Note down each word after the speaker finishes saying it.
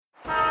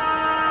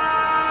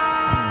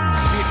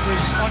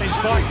on his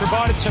bike,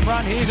 provided some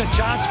run. Here's a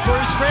chance.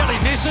 Bruce really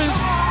misses.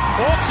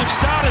 Hawks have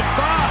started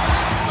fast.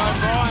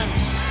 O'Brien,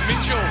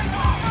 Mitchell,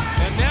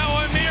 and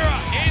now O'Meara,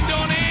 end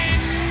on end,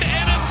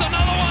 and it's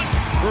another one.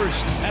 Bruce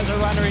has a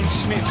runner in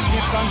Smith.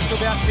 Smith runs to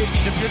about 50.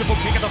 It's a beautiful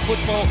kick of the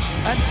football,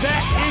 and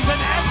that is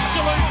an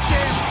absolute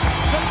gem.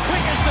 The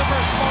quickest of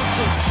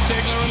responses.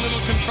 Segler a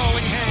little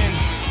controlling hand.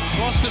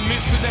 Boston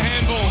missed with the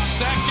handball.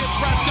 Stack gets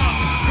wrapped up.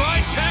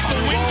 Great tackle,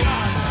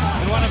 Wingard.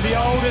 And one of the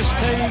oldest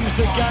teams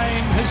the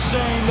game has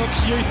seen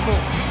looks youthful.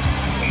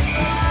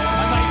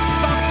 And they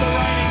thumped the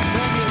reigning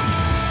premiers.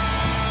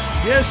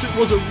 Yes, it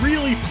was a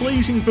really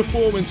pleasing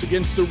performance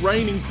against the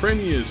reigning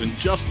premiers and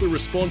just the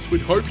response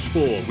we'd hoped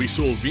for. We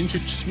saw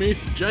vintage Smith,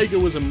 Jaeger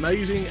was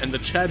amazing, and the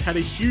Chad had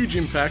a huge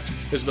impact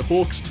as the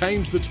Hawks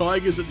tamed the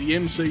Tigers at the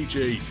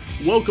MCG.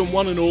 Welcome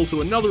one and all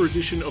to another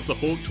edition of the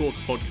Hawk Talk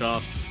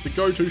podcast, the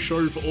go-to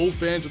show for all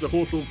fans of the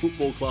Hawthorn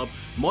Football Club.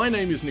 My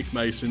name is Nick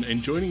Mason,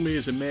 and joining me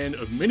is a man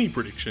of many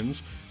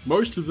predictions,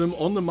 most of them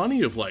on the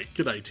money of late.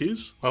 G'day,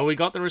 Tiz. Well, we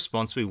got the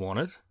response we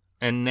wanted,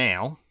 and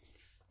now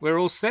we're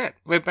all set.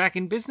 We're back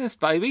in business,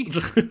 baby.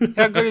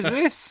 How good is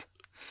this?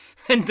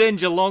 And then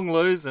Geelong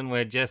lose, and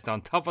we're just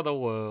on top of the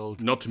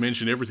world. Not to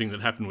mention everything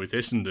that happened with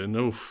Essendon.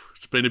 Oof,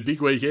 it's been a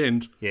big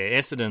weekend. Yeah,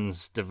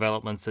 Essendon's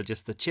developments are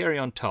just the cherry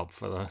on top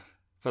for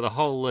the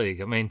whole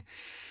league. I mean,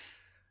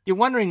 you're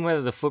wondering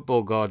whether the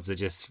football gods are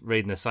just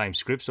reading the same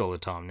scripts all the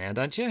time now,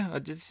 don't you?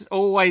 It's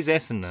always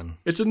Essendon.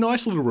 It's a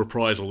nice little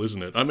reprisal,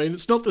 isn't it? I mean,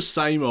 it's not the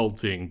same old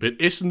thing, but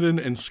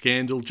Essendon and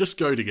scandal just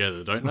go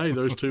together, don't they,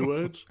 those two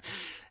words?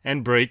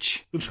 And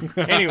breach.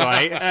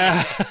 Anyway.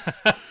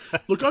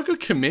 Look, I could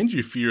commend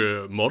you for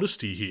your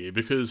modesty here,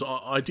 because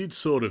I did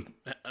sort of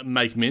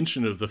make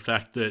mention of the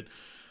fact that,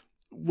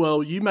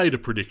 well, you made a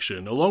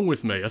prediction along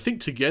with me. I think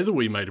together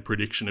we made a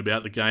prediction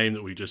about the game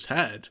that we just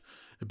had,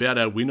 about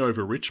our win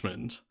over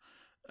Richmond.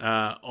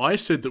 I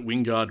said that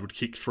Wingard would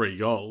kick 3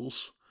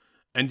 goals,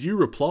 and you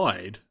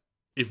replied,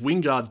 if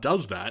Wingard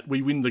does that,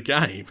 we win the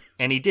game.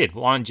 And he did,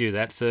 mind you,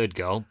 that third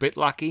goal. Bit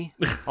lucky.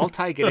 I'll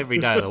take it every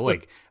day of the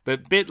week.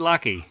 But bit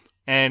lucky.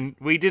 And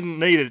we didn't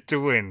need it to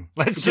win.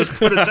 Let's just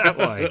put it that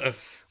way.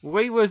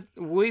 We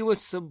were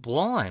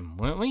sublime,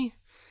 weren't we?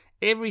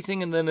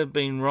 Everything that had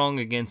been wrong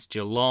against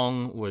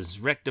Geelong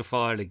was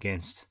rectified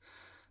against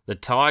the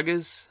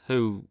Tigers,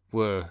 who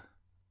were,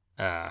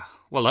 they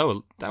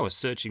were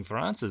searching for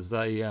answers.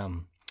 There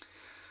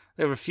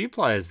were a few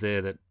players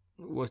there that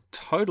were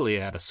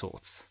totally out of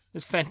sorts.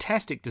 It's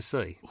fantastic to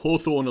see.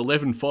 Hawthorn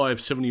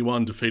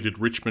 11-5-71 defeated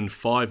Richmond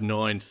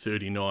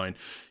 5-9-39.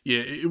 Yeah,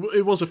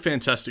 it was a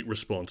fantastic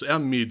response. Our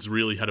mids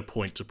really had a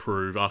point to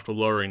prove after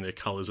lowering their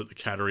colours at the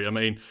Cattery. I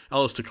mean,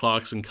 Alistair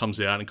Clarkson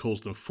comes out and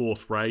calls them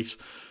fourth rate.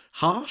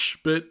 Harsh,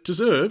 but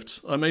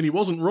deserved. I mean, he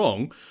wasn't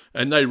wrong,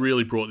 and they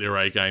really brought their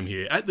A-game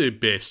here. At their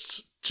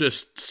best,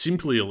 just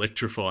simply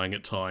electrifying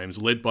at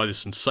times, led by the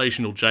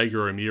sensational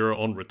Jaeger O'Meara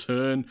on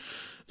return.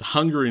 The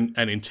hunger and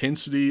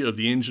intensity of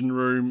the engine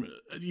room,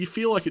 you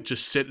feel like it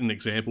just set an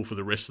example for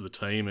the rest of the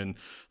team, and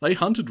they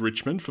hunted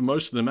Richmond for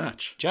most of the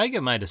match. Jaeger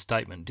made a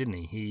statement, didn't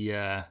he?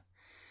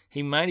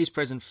 He made his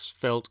presence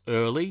felt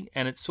early,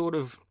 and it sort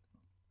of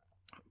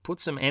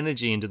put some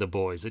energy into the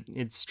boys.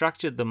 It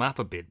structured them up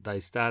a bit. They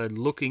started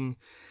looking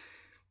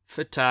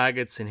for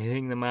targets and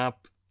hitting them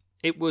up.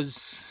 It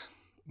was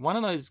one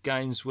of those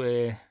games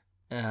where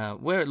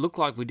it looked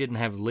like we didn't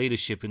have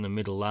leadership in the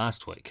middle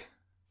last week.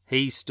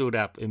 He stood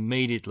up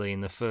immediately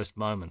in the first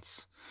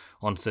moments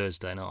on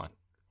Thursday night.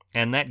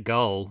 And that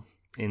goal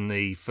in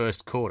the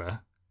first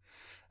quarter,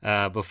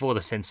 before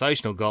the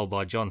sensational goal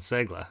by John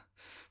Segler,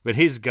 but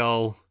his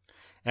goal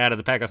out of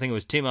the pack, I think it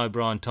was Tim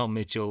O'Brien, Tom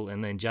Mitchell,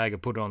 and then Jaeger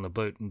put it on the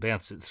boot and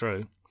bounced it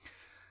through.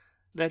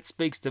 That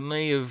speaks to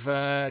me of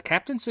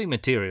captaincy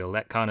material,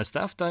 that kind of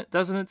stuff.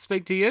 Doesn't it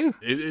speak to you?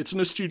 It's an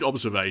astute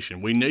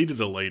observation. We needed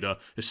a leader,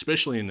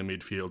 especially in the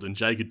midfield, and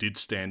Jaeger did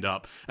stand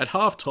up. At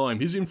half-time,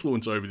 his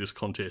influence over this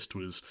contest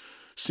was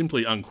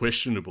simply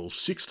unquestionable.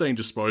 16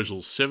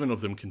 disposals, 7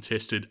 of them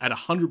contested at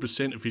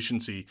 100%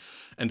 efficiency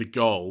and a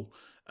goal.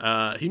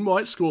 He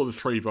might score the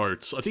 3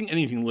 votes. I think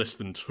anything less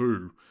than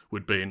 2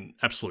 would be an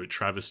absolute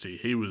travesty.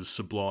 He was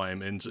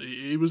sublime, and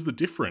it was the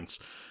difference.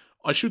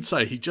 I should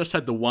say he just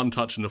had the one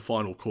touch in the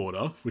final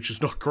quarter, which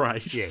is not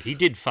great. Yeah, he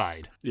did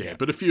fade. Yeah,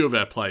 but a few of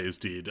our players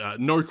did.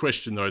 No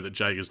question, though, that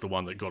Jaeger's the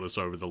one that got us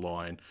over the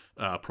line,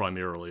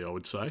 primarily, I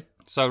would say.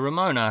 So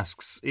Ramon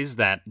asks, is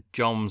that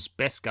Jom's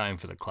best game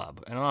for the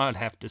club? And I'd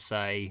have to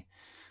say,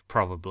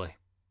 probably.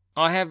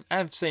 I've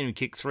seen him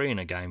kick 3 in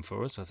a game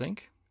for us, I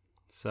think.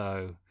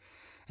 So,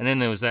 and then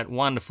there was that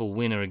wonderful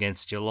winner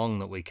against Geelong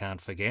that we can't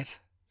forget.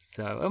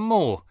 So, and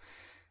more.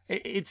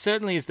 It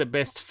certainly is the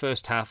best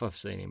first half I've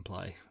seen him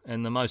play,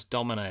 and the most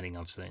dominating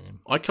I've seen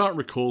him. I can't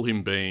recall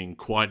him being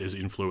quite as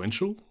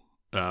influential.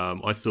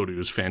 I thought he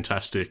was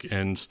fantastic,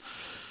 and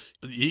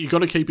you got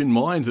to keep in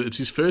mind that it's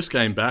his first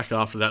game back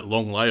after that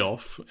long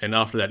layoff and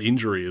after that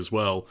injury as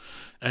well,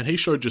 and he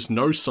showed just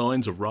no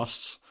signs of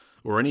rust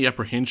or any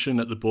apprehension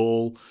at the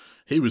ball.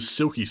 He was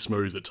silky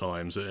smooth at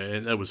times,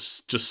 and that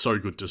was just so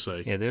good to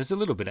see. Yeah, there was a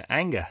little bit of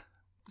anger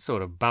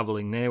sort of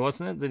bubbling there,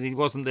 wasn't it? That he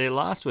wasn't there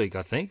last week,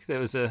 I think. There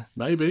was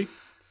Maybe.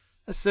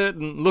 a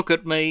certain look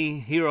at me,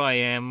 here I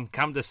am,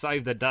 come to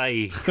save the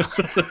day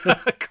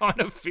kind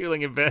of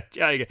feeling about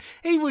Jaeger.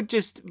 He would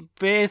just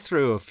bear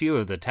through a few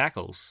of the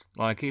tackles.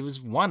 Like, he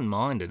was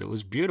one-minded. It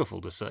was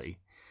beautiful to see.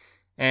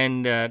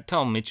 And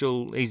Tom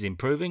Mitchell, he's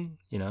improving.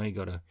 You know, he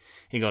got a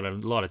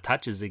lot of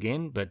touches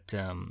again, but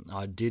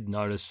I did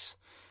notice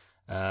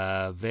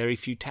very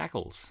few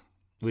tackles,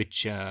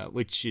 which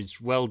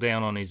is well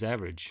down on his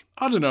average.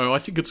 I don't know. I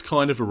think it's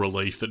kind of a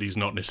relief that he's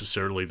not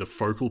necessarily the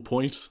focal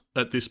point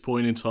at this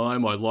point in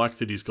time. I like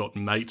that he's got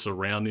mates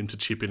around him to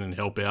chip in and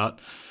help out.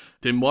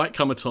 There might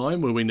come a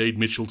time where we need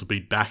Mitchell to be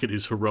back at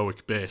his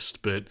heroic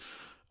best, but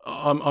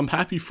I'm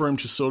happy for him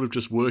to sort of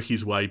just work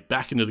his way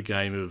back into the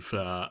game of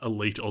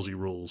elite Aussie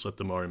rules at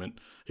the moment.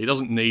 He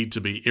doesn't need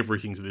to be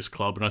everything to this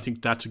club, and I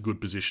think that's a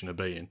good position to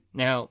be in.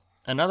 Now,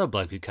 another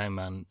bloke who came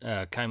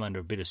under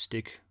a bit of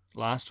stick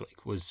last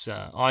week was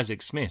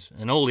Isaac Smith,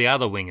 and all the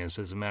other wingers,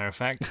 as a matter of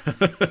fact.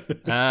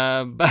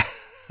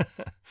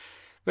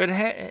 But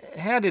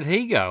how did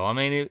he go? I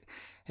mean,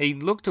 he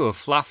looked to have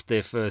fluffed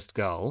their first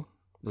goal,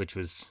 which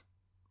was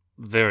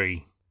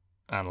very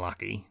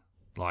unlucky.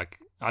 Like,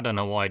 I don't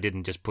know why he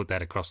didn't just put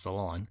that across the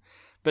line.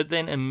 But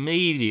then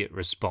immediate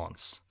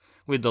response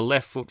with the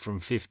left foot from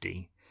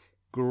 50.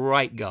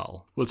 Great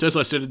goal. Well, it's as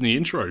I said in the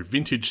intro,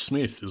 vintage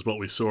Smith is what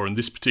we saw in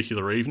this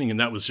particular evening, and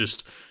that was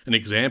just an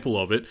example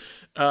of it.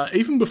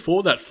 Even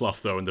before that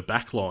fluff, though, in the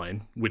back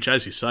line, which,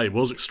 as you say,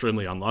 was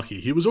extremely unlucky,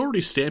 he was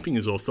already stamping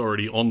his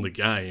authority on the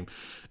game.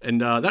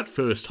 And that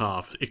first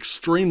half,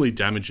 extremely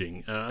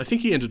damaging. I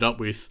think he ended up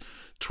with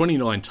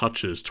 29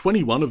 touches.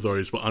 21 of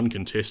those were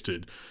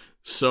uncontested.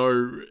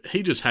 So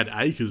he just had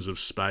acres of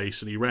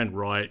space and he ran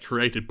riot,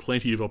 created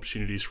plenty of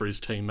opportunities for his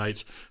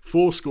teammates,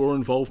 4 score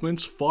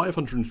involvements,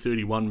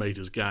 531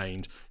 metres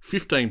gained,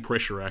 15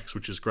 pressure acts,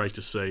 which is great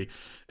to see.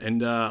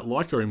 And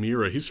like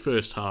O'Meara, his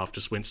first half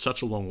just went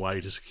such a long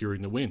way to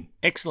securing the win.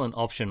 Excellent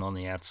option on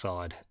the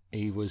outside.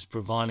 He was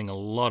providing a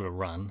lot of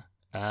run,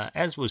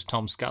 as was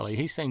Tom Scully.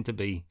 He seemed to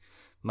be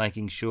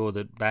making sure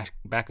that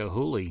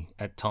Bakahuli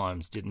at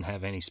times didn't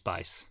have any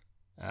space,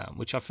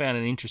 which I found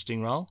an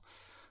interesting role.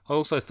 I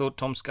also thought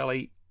Tom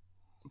Scully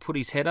put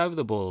his head over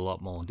the ball a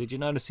lot more. Did you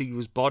notice he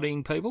was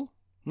bodying people,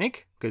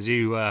 Nick? Because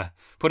you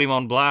put him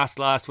on blast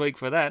last week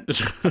for that.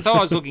 So I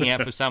was looking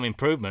out for some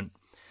improvement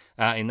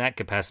in that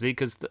capacity,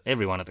 because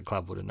everyone at the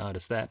club would have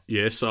noticed that.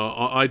 Yes,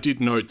 I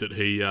did note that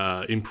he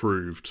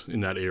improved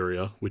in that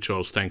area, which I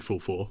was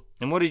thankful for.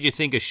 And what did you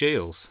think of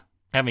Shields?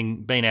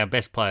 Having been our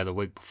best player the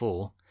week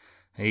before,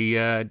 he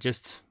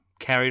just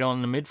carried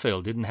on in the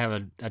midfield, didn't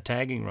have a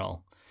tagging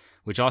role,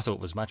 which I thought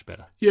was much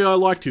better. Yeah, I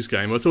liked his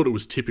game. I thought it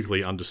was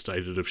typically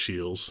understated of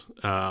Shields.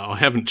 I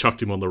haven't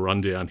chucked him on the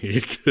rundown here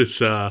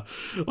because I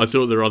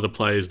thought there were other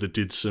players that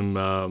did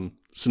some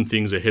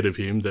things ahead of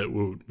him that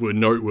were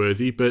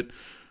noteworthy, but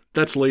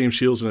that's Liam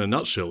Shields in a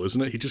nutshell,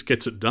 isn't it? He just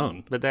gets it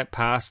done. But that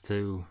pass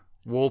to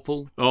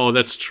Warple... Oh,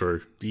 that's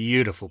true.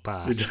 Beautiful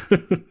pass.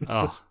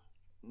 Oh,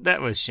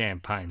 that was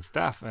champagne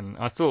stuff, and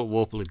I thought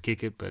Warple would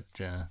kick it, but...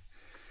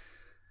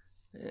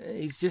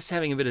 he's just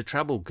having a bit of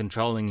trouble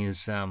controlling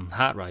his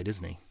heart rate,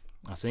 isn't he?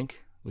 I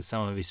think, with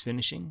some of his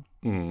finishing.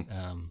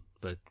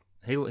 But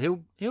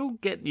he'll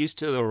get used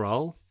to the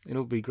role.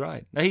 It'll be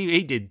great.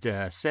 He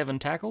did 7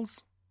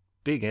 tackles.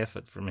 Big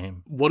effort from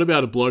him. What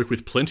about a bloke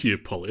with plenty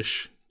of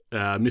polish?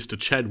 Mr.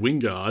 Chad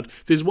Wingard.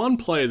 There's one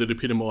player that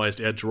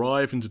epitomised our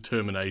drive and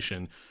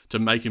determination to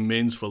make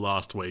amends for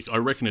last week. I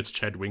reckon it's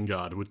Chad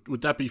Wingard.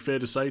 Would that be fair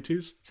to say,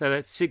 Tiz? So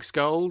that's 6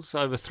 goals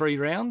over 3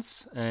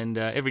 rounds, and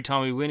every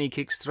time we win, he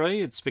kicks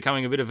 3. It's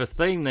becoming a bit of a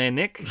theme there,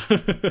 Nick.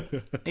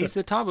 He's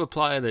the type of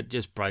player that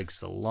just breaks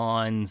the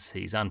lines.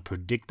 He's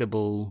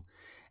unpredictable,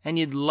 and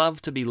you'd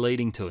love to be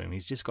leading to him.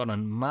 He's just got a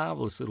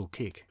marvellous little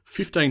kick.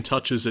 15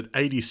 touches at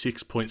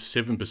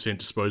 86.7%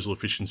 disposal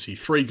efficiency,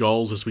 3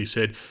 goals, as we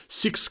said,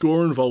 6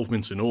 score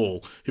involvements in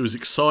all. He was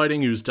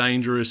exciting, he was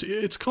dangerous.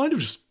 It's kind of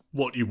just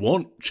what you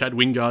want Chad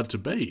Wingard to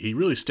be. He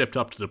really stepped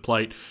up to the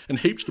plate and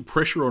heaps the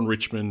pressure on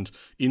Richmond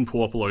in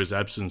Puopolo's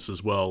absence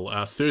as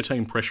well.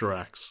 13 pressure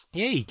acts.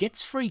 Yeah, he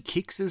gets free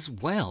kicks as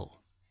well,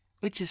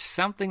 which is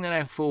something that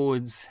our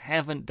forwards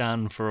haven't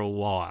done for a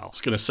while. I was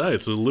going to say,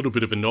 it's a little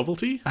bit of a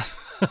novelty.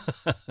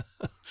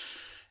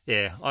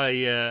 Yeah,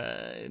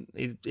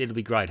 it'll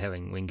be great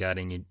having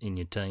Wingard in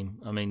your team.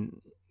 I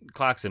mean,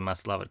 Clarkson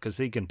must love it because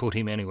he can put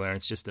him anywhere.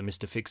 It's just a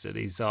Mr. Fix-It.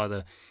 He's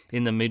either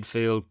in the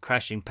midfield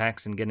crashing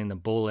packs and getting the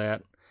ball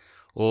out,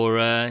 or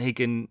he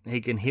can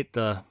hit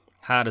the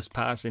hardest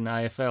pass in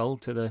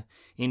AFL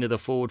into the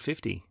forward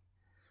 50.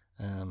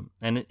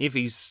 And if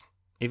he's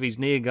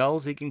near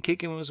goals, he can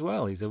kick him as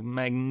well. He's a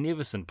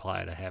magnificent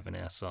player to have in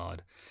our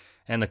side.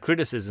 And the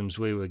criticisms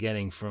we were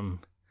getting from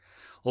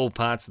all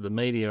parts of the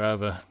media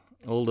over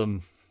all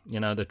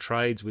the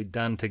trades we'd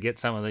done to get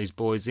some of these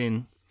boys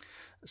in,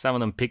 some of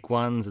them pick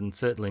ones and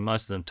certainly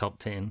most of them top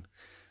 10,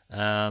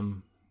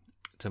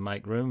 to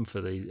make room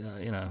for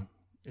the,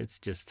 it's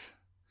just,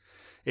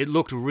 it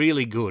looked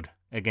really good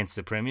against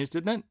the Premiers,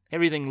 didn't it?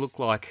 Everything looked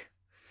like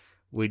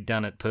we'd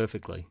done it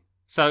perfectly.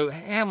 So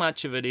how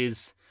much of it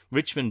is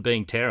Richmond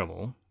being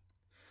terrible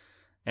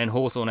and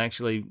Hawthorn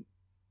actually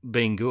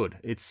being good?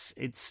 It's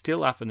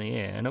still up in the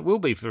air, and it will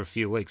be for a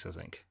few weeks, I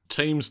think.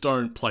 Teams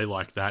don't play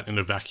like that in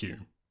a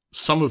vacuum.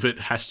 Some of it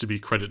has to be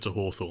credit to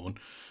Hawthorn.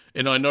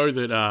 And I know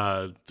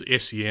that the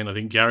SEN, I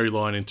think Gary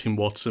Lyon and Tim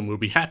Watson will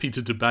be happy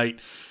to debate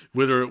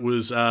whether it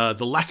was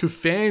the lack of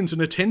fans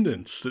and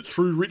attendance that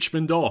threw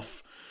Richmond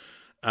off,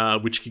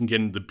 which can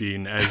get in the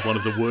bin as one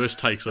of the worst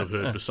takes I've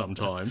heard for some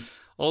time.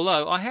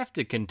 Although I have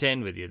to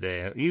contend with you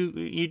there.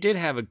 You did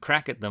have a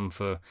crack at them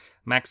for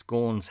Max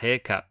Gawn's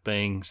haircut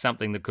being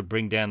something that could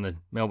bring down the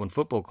Melbourne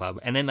Football Club,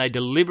 and then they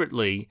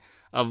deliberately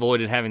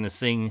avoided having to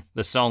sing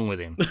the song with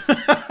him.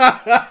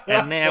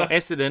 And now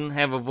Essendon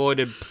have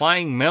avoided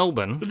playing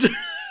Melbourne.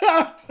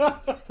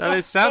 So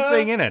there's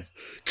something in it.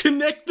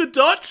 Connect the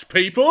dots,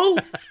 people!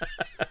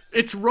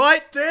 It's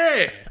right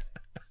there!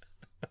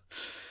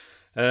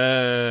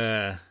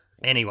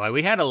 Anyway,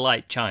 we had a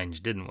late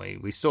change, didn't we?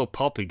 We saw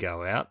Poppy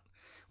go out,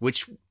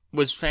 which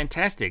was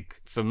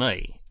fantastic for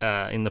me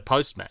in the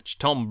post-match.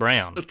 Tom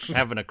Brown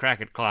having a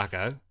crack at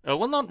Clarko.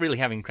 Well, not really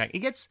having a crack.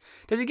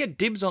 Does he get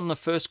dibs on the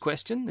first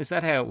question? Is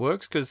that how it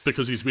works?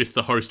 Because he's with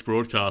the host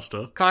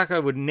broadcaster.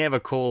 Clarko would never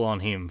call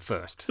on him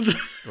first,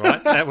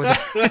 right?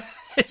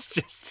 It's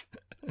just...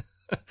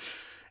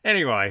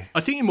 Anyway.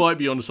 I think you might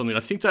be onto something. I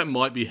think that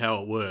might be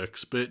how it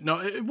works. But no,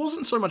 it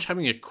wasn't so much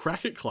having a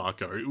crack at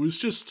Clarko. It was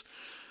just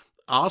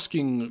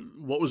asking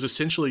what was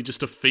essentially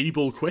just a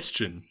feeble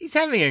question. He's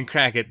having a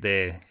crack at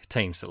their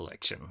team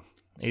selection.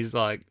 He's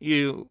like,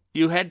 you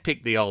had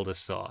picked the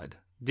oldest side.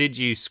 Did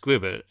you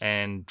squib it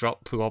and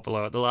drop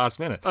Puopolo at the last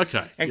minute?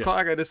 Okay. And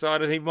Clarko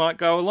decided he might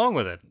go along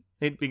with it.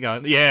 He'd be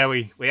going, yeah,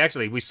 we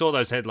saw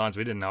those headlines.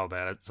 We didn't know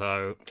about it.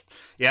 So,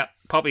 yeah,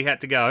 Poppy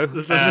had to go.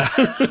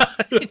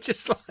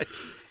 Just like...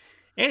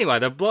 Anyway,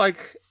 the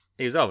bloke,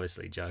 he was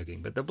obviously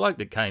joking, but the bloke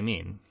that came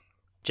in,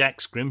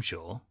 Jack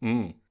Scrimshaw,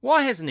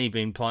 why hasn't he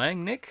been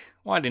playing, Nick?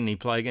 Why didn't he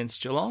play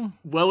against Geelong?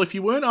 Well, if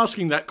you weren't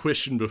asking that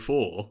question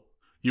before,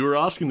 you were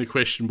asking the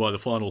question by the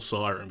final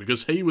siren,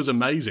 because he was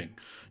amazing.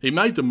 He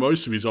made the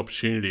most of his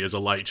opportunity as a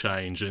late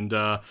change, and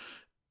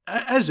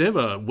as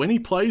ever, when he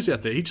plays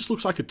out there, he just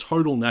looks like a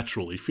total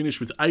natural. He finished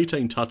with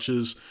 18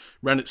 touches,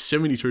 ran at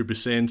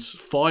 72%,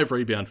 5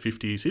 rebound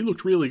 50s. He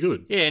looked really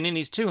good. Yeah, and in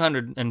his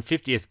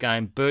 250th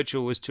game,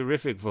 Birchall was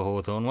terrific for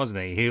Hawthorn,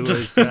 wasn't he? He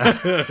was...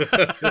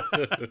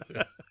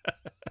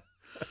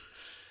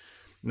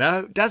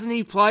 No, doesn't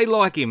he play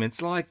like him?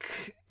 It's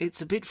like...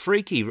 It's a bit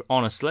freaky,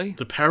 honestly.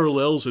 The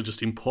parallels are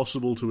just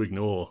impossible to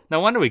ignore. No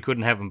wonder we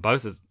couldn't have them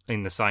both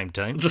in the same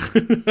team.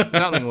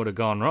 Something would have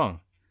gone wrong.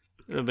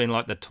 It would have been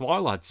like the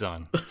Twilight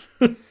Zone.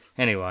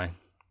 Anyway,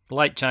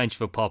 late change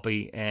for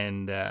Poppy,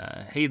 and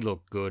he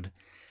looked good.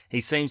 He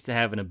seems to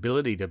have an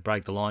ability to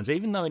break the lines,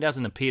 even though he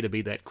doesn't appear to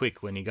be that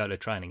quick when you go to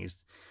training.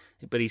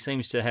 But he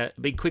seems to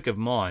be quick of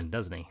mind,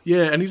 doesn't he?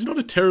 Yeah, and he's not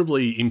a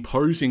terribly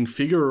imposing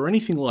figure or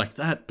anything like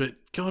that, but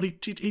God,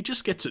 he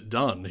just gets it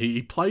done.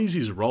 He plays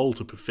his role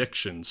to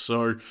perfection,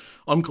 so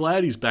I'm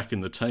glad he's back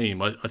in the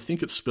team. I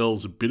think it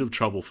spells a bit of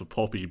trouble for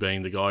Poppy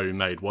being the guy who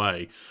made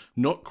way.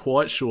 Not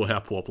quite sure how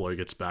Puopolo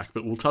gets back,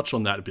 but we'll touch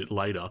on that a bit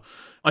later.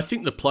 I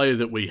think the player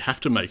that we have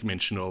to make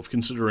mention of,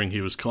 considering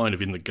he was kind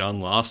of in the gun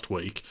last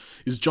week,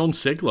 is John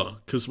Segler,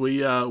 because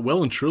we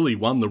well and truly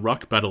won the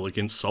ruck battle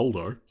against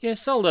Soldo. Yeah,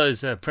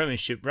 Soldo's a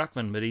premiership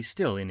ruckman, but he's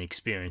still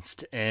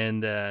inexperienced,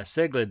 and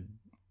Segler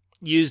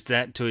used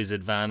that to his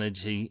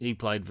advantage. He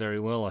played very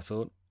well, I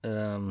thought.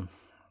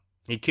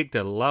 He kicked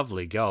a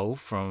lovely goal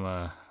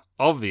from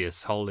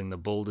obvious holding the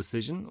ball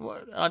decision.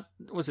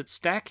 Was it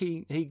Stack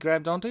he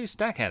grabbed onto?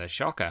 Stack had a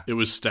shocker. It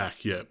was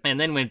Stack, yeah. And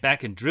then went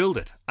back and drilled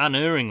it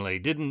unerringly.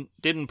 Didn't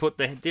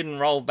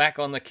roll back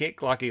on the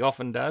kick like he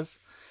often does,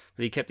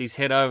 but he kept his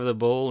head over the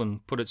ball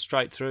and put it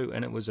straight through.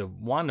 And it was a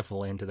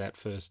wonderful end to that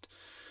first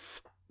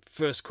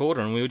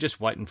quarter. And we were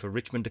just waiting for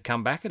Richmond to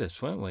come back at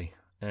us, weren't we?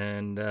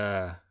 And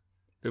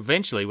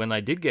eventually, when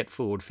they did get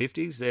forward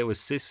 50s, there was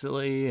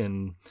Sicily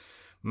and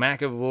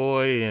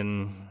McAvoy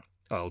and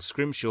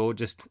Scrimshaw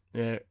just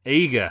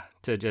eager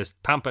to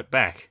just pump it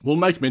back. We'll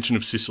make mention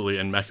of Sicily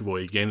and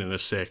McAvoy again in a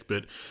sec,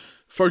 but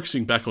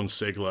focusing back on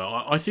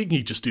Segler, I think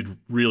he just did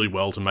really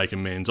well to make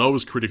amends. I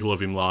was critical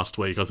of him last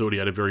week. I thought he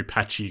had a very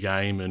patchy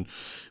game, and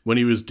when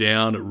he was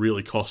down, it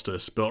really cost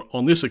us. But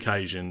on this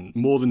occasion,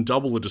 more than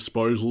double the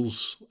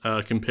disposals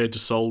compared to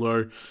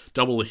Soldo,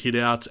 double the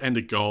hit-outs and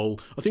a goal.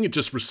 I think it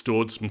just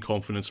restored some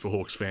confidence for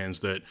Hawks fans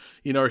that,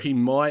 he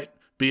might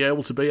be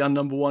able to be our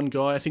number one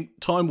guy. I think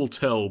time will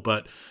tell,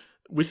 but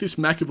with this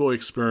McAvoy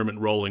experiment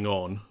rolling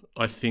on,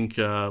 I think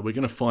we're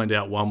going to find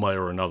out one way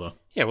or another.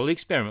 Yeah, well, the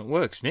experiment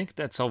works, Nick.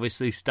 That's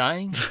obviously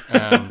staying.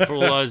 For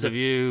all those of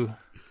you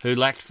who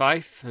lacked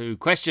faith, who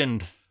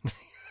questioned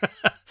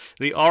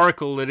the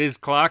oracle that is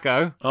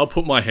Clarko. I'll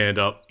put my hand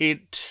up.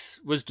 It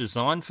was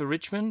designed for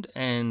Richmond,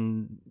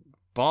 and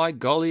by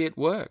golly, it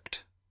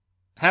worked.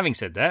 Having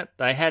said that,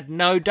 they had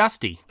no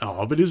Dusty.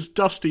 Oh, but is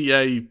Dusty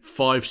a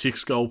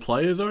 5-6 goal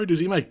player, though? Does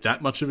he make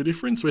that much of a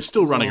difference? We're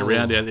still running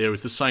around out there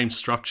with the same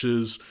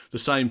structures, the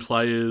same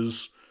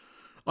players.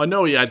 I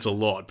know he adds a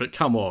lot, but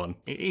come on.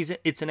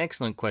 It's an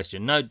excellent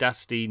question. No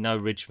Dusty, no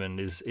Richmond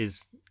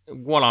is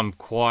what I'm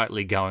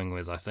quietly going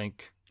with, I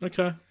think.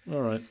 Okay,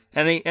 all right.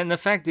 And the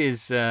fact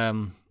is,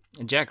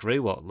 Jack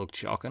Rewalt looked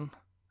shocking.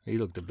 He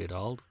looked a bit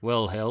old.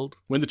 Well held.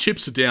 When the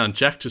chips are down,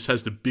 Jack just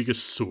has the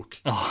biggest sook.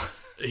 Oh.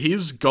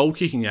 His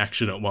goal-kicking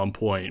action at one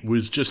point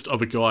was just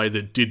of a guy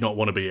that did not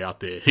want to be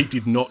out there. He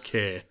did not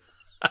care.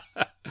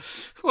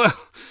 Well,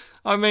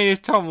 I mean,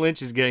 if Tom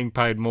Lynch is getting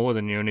paid more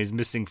than you and he's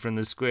missing from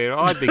the square,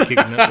 I'd be kicking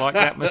it like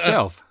that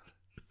myself.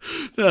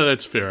 No,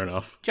 that's fair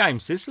enough.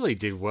 James Sicily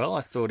did well.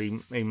 I thought he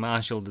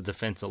marshalled the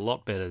defence a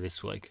lot better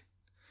this week.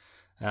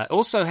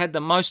 Also had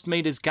the most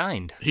metres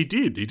gained. He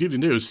did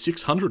indeed. It was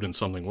 600 and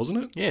something,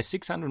 wasn't it? Yeah,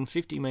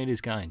 650 metres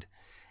gained.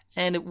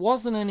 And it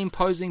wasn't an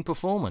imposing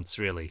performance,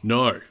 really.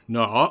 No.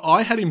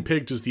 I had him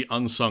pegged as the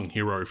unsung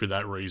hero for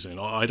that reason.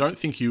 I don't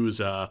think he was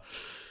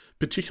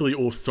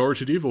particularly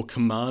authoritative or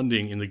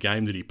commanding in the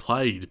game that he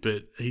played,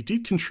 but he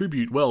did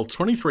contribute well.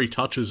 23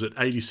 touches at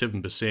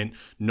 87%,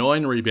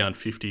 9 rebound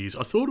 50s.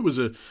 I thought it was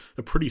a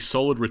pretty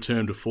solid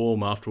return to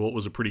form after what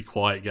was a pretty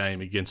quiet game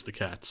against the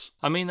Cats.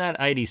 I mean, that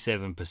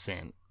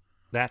 87%,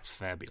 that's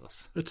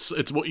fabulous.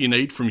 It's what you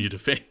need from your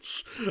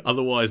defence.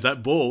 Otherwise,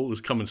 that ball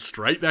is coming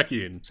straight back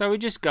in. So we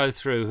just go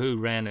through who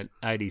ran at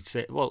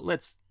 87. Well,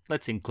 let's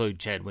include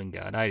Chad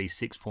Wingard,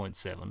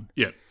 86.7.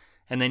 Yeah.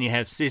 And then you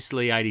have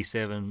Sicily,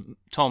 87,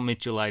 Tom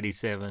Mitchell,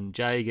 87,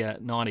 Jaeger,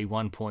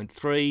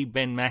 91.3,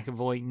 Ben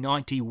McAvoy,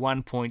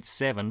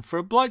 91.7. For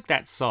a bloke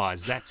that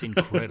size, that's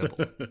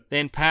incredible.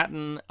 Then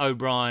Patton,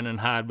 O'Brien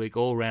and Hardwick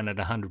all ran at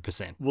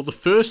 100%. Well, the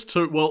first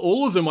two,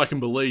 all of them I can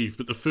believe,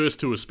 but the first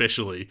two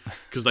especially,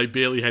 because they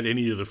barely had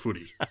any of the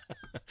footy.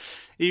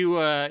 You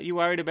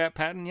worried about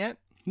Patton yet?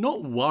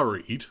 Not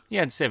worried. He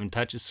had 7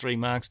 touches, 3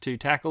 marks, 2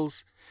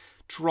 tackles.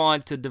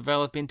 Tried to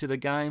develop into the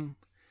game.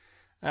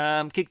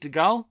 Kicked a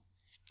goal.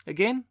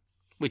 Again,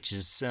 which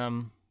is,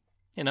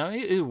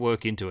 he'll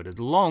work into it.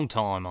 A long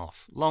time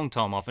off.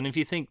 And if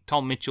you think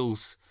Tom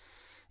Mitchell's,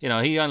 he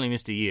only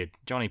missed a year.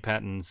 Johnny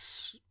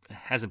Patton's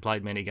hasn't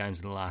played many games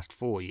in the last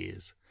 4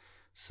 years.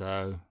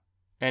 So,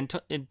 and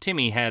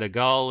Timmy had a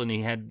goal and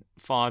he had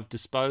 5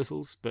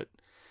 disposals. But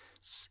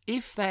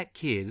if that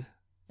kid,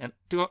 and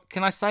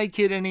can I say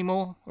kid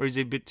anymore, or is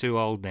he a bit too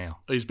old now?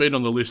 He's been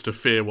on the list of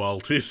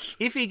farewell tis.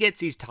 If he gets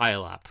his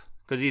tail up,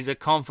 because he's a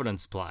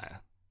confidence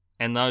player,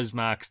 and those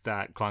marks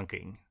start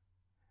clunking,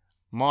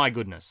 my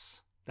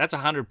goodness, that's a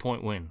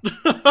 100-point win.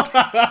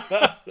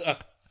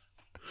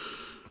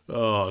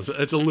 Oh,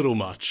 it's a little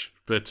much,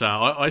 but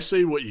I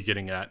see what you're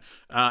getting at.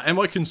 Am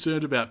I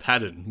concerned about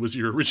Patton, was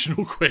your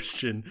original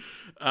question.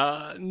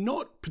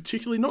 Not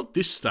particularly, not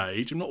this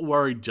stage. I'm not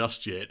worried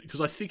just yet,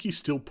 because I think he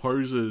still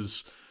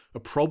poses a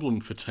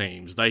problem for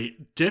teams. They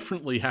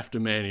definitely have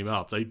to man him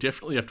up. They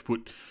definitely have to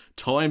put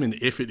time and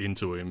effort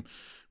into him,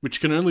 which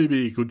can only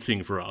be a good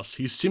thing for us.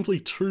 He's simply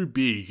too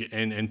big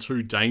and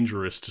too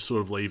dangerous to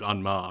sort of leave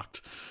unmarked.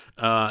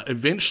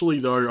 Eventually,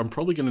 though, I'm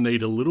probably going to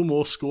need a little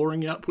more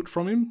scoring output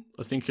from him.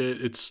 I think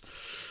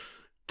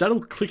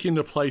that'll click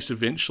into place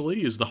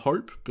eventually, is the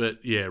hope.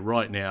 But yeah,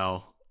 right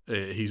now,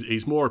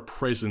 he's more a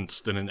presence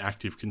than an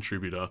active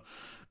contributor.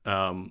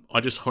 I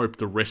just hope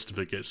the rest of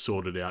it gets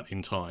sorted out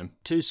in time.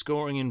 2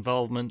 scoring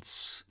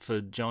involvements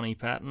for Johnny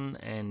Patton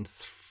and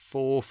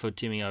 4 for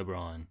Timmy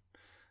O'Brien.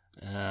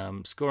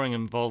 Scoring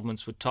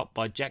involvements were topped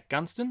by Jack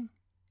Gunston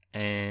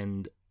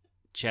and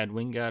Chad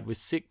Wingard with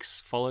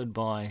 6, followed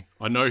by...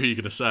 I know who you're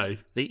going to say.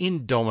 The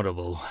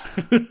indomitable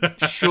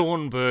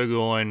Sean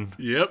Burgoyne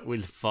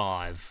with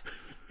 5.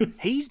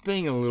 He's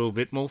being a little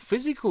bit more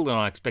physical than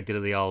I expected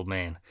of the old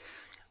man.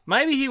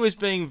 Maybe he was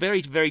being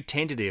very, very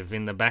tentative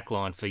in the back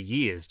line for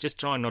years, just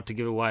trying not to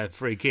give away a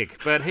free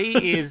kick. But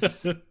he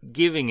is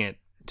giving it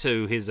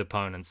to his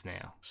opponents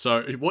now.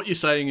 So what you're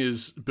saying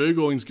is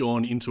Burgoyne's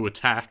gone into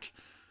attack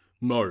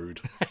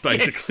mode,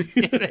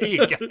 basically. Yes. Yeah, there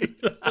you go.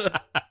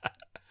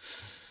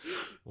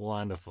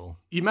 Wonderful.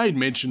 You made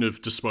mention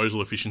of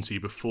disposal efficiency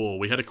before.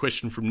 We had a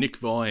question from Nick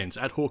Vines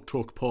at Hawk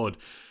Talk Pod.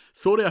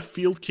 Thought our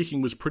field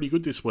kicking was pretty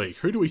good this week.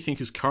 Who do we think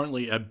is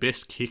currently our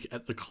best kick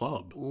at the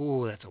club?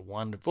 Oh, that's a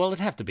wonderful... Well,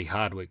 it'd have to be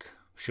Hardwick,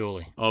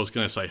 surely. I was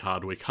going to say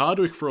Hardwick.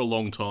 Hardwick for a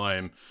long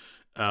time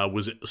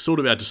was sort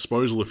of our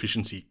disposal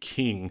efficiency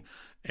king,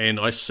 and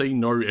I see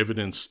no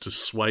evidence to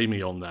sway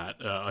me on that.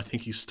 I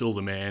think he's still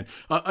the man.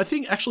 I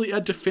think, actually,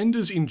 our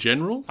defenders in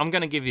general... I'm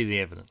going to give you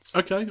the evidence.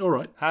 Okay, all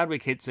right.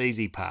 Hardwick hits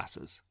easy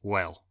passes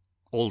well,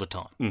 all the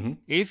time. Mm-hmm.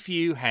 If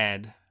you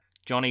had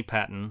Johnny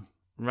Patton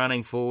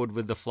running forward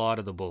with the flight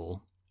of the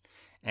ball,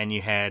 and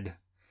you had...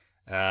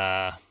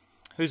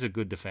 who's a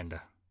good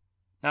defender?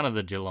 None of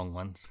the Geelong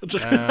ones.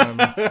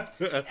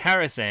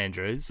 Harris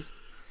Andrews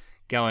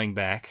going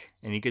back,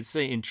 and you could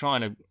see him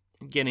trying to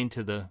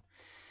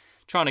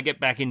get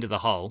back into the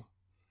hole,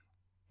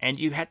 and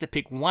you had to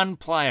pick one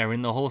player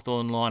in the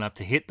Hawthorn lineup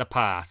to hit the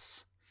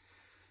pass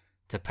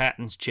to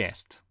Patton's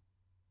chest.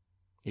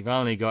 You've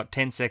only got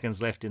 10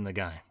 seconds left in the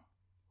game.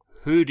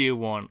 Who do you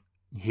want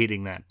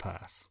hitting that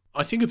pass?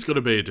 I think it's got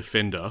to be a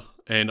defender,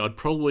 and I'd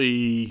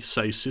probably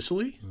say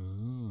Sicily.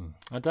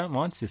 I don't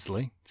mind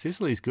Sicily.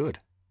 Sicily's good.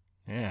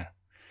 Yeah.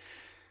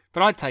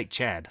 But I'd take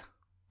Chad,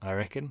 I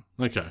reckon.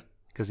 Okay.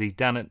 Because he's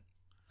done it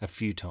a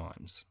few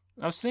times.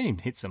 I've seen him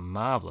hit some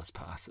marvellous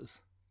passes.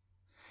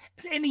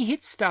 And he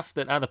hits stuff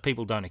that other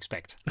people don't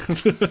expect.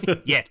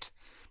 Yet.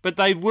 But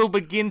they will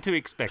begin to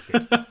expect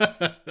it.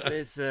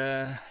 There's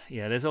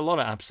a lot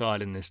of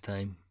upside in this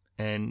team.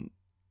 And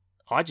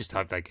I just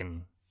hope they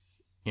can,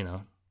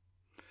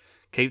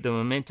 keep the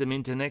momentum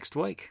into next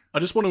week. I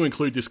just want to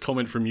include this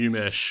comment from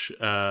Umesh.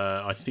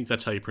 I think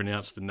that's how you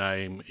pronounce the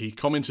name. He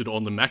commented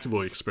on the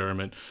McAvoy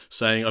experiment,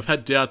 saying, "I've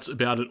had doubts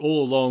about it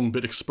all along,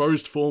 but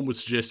exposed form would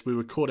suggest we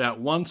were caught out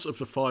once of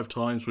the 5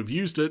 times we've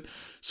used it,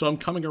 so I'm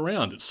coming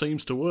around. It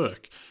seems to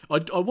work." I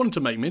wanted to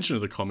make mention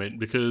of the comment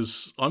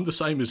because I'm the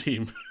same as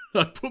him.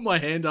 I put my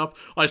hand up.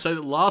 I said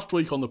it last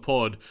week on the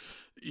pod.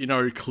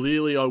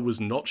 Clearly I was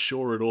not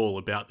sure at all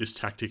about this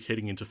tactic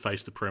heading into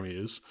face the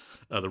premiers,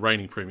 the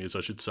reigning premiers,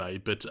 I should say.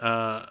 But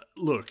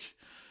look,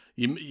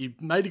 you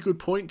made a good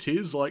point,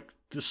 Tiz. Like,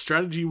 the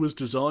strategy was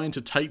designed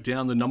to take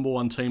down the number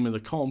 1 team in the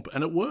comp,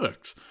 and it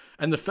worked.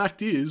 And the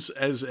fact is,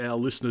 as our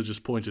listener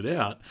just pointed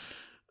out,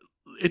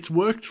 it's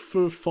worked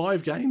for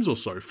 5 games or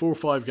so, 4 or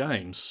 5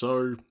 games.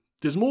 So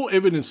there's more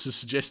evidence to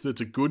suggest that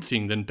it's a good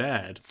thing than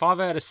bad. 5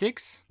 out of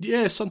 6?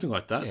 Yeah, something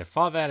like that. Yeah,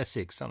 5 out of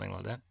 6, something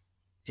like that.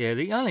 Yeah,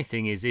 the only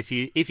thing is if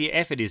your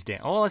effort is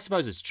down, well, I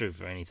suppose it's true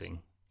for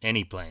anything,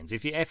 any plans.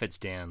 If your effort's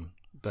down,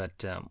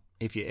 but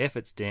if your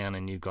effort's down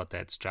and you've got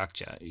that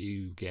structure,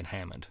 you get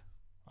hammered,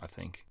 I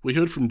think. We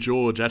heard from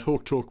George at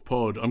Hawk Talk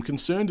Pod. "I'm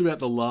concerned about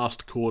the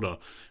last quarter.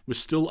 We're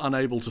still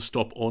unable to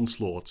stop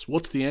onslaughts.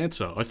 What's the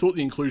answer? I thought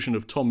the inclusion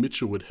of Tom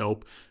Mitchell would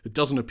help. It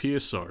doesn't appear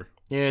so."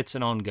 Yeah, it's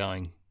an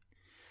ongoing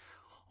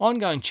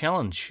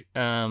challenge.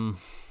 I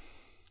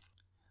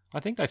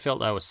think they felt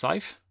they were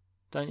safe,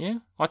 don't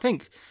you? I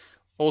think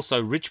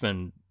also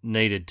Richmond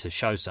needed to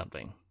show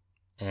something,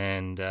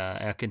 and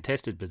our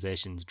contested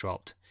possessions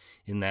dropped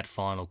in that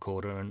final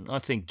quarter, and I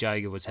think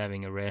Jaeger was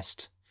having a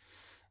rest,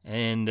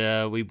 and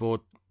we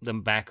brought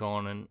them back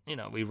on, and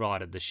we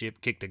righted the ship,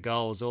 kicked a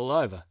goal, it was all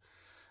over.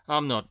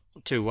 I'm not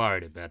too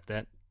worried about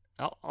that.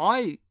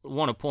 I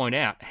want to point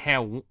out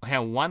how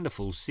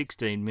wonderful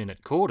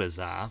 16-minute quarters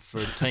are for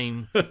a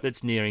team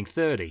that's nearing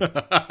 30.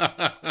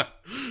 Yeah,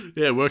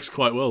 it works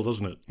quite well,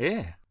 doesn't it?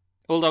 Yeah.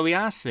 Although we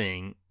are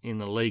seeing in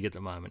the league at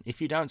the moment,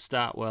 if you don't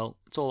start well,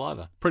 it's all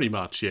over. Pretty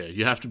much, yeah.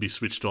 You have to be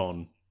switched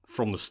on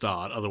from the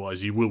start,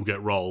 otherwise you will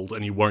get rolled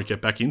and you won't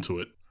get back into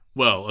it.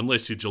 Well,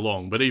 unless you're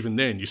Geelong, but even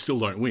then, you still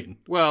don't win.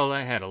 Well,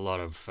 they had a lot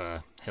of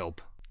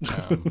help.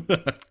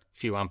 A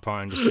few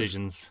umpiring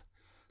decisions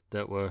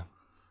that were...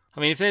 I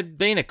mean, if there'd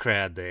been a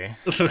crowd there...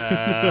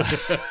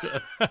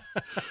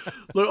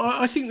 Look,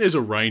 I think there's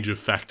a range of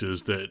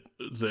factors that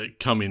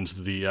come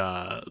into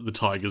the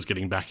Tigers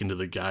getting back into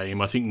the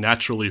game. I think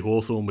naturally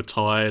Hawthorn were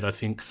tired. I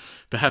think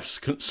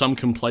perhaps some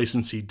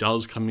complacency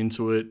does come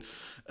into it,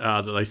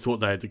 that they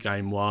thought they had the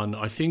game won.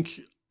 I think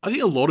a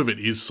lot of it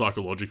is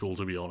psychological,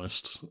 to be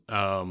honest.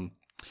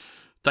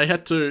 They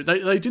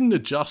didn't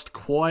adjust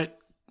quite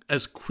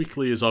as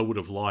quickly as I would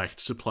have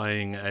liked to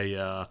playing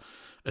a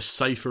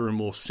safer and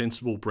more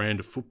sensible brand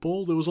of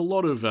football. There was a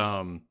lot of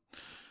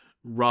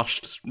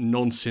rushed,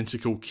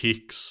 nonsensical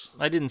kicks.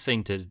 They didn't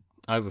seem to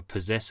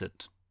overpossess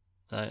it,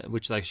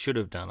 which they should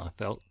have done, I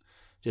felt.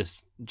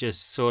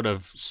 Just sort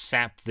of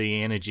sapped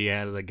the energy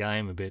out of the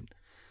game a bit.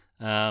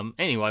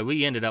 Anyway,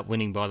 we ended up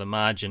winning by the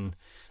margin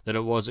that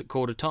it was at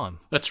quarter time.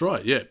 That's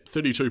right, yeah,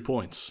 32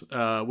 points.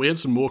 We had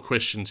some more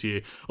questions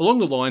here. Along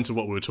the lines of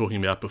what we were talking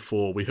about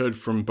before, we heard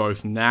from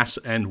both Nat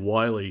and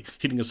Wiley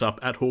hitting us up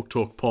at Hawk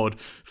Talk Pod.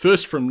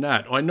 First from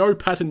Nat, "I know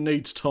Patton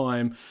needs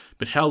time,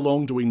 but how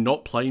long do we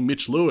not play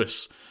Mitch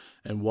Lewis?"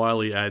 And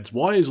Wiley adds,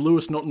 "Why is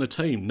Lewis not in the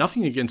team?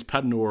 Nothing against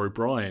Patton or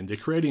O'Brien. They're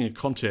creating a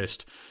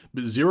contest,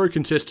 but 0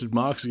 contested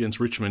marks against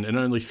Richmond and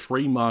only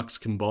 3 marks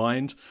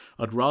combined.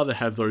 I'd rather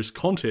have those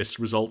contests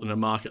result in a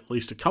mark at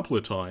least a couple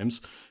of times,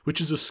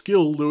 which is a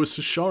skill Lewis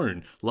has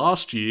shown.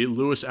 Last year,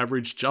 Lewis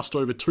averaged just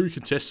over 2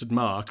 contested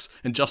marks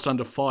and just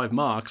under 5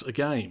 marks a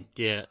game."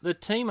 Yeah, the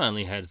team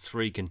only had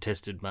 3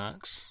 contested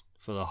marks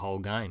for the whole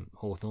game,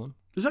 Hawthorn.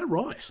 Is that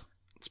right?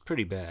 It's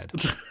pretty bad.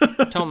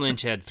 Tom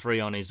Lynch had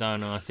 3 on his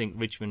own, and I think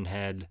Richmond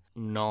had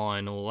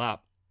 9 all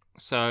up.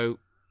 So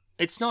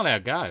it's not our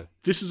go.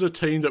 This is a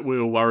team that we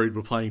were worried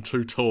were playing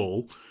too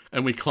tall,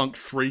 and we clunked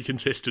 3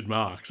 contested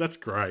marks. That's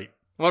great.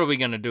 What are we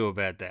going to do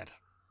about that?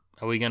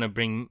 Are we going to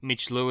bring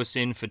Mitch Lewis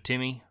in for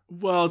Timmy?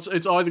 Well, it's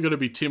either going to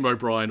be Tim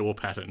O'Brien or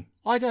Patton.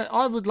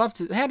 I would love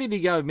to... How did he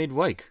go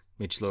midweek,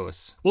 Mitch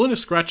Lewis? Well, in a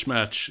scratch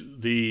match,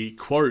 the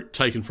quote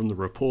taken from the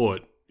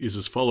report is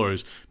as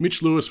follows: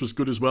 "Mitch Lewis was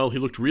good as well. He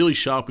looked really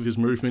sharp with his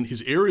movement.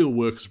 His aerial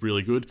work was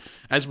really good,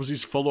 as was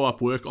his follow-up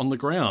work on the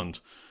ground."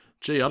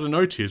 Gee, I don't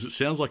know, Tiz. It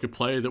sounds like a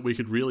player that we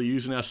could really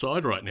use in our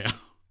side right now.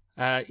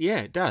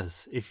 Yeah, it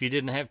does. If you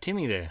didn't have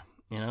Timmy there,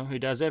 who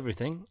does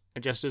everything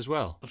just as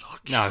well. Oh,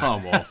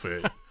 come off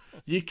it.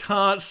 You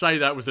can't say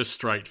that with a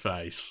straight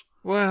face.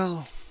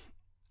 Well,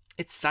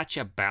 it's such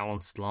a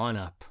balanced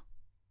lineup,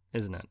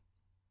 isn't it?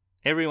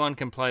 Everyone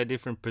can play a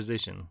different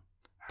position.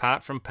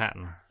 apart from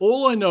Patton.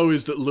 All I know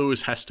is that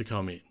Lewis has to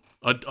come in.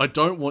 I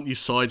don't want you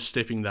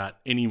sidestepping that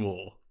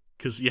anymore,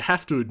 because you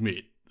have to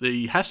admit that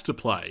he has to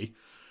play.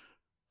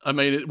 I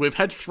mean, we've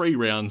had 3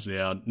 rounds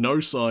now, no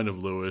sign of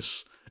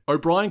Lewis.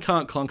 O'Brien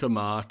can't clunk a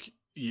mark.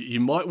 You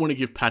might want to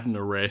give Patton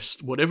a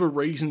rest. Whatever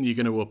reason you're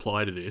going to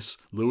apply to this,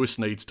 Lewis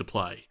needs to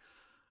play.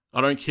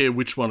 I don't care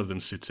which one of them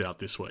sits out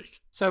this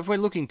week. So if we're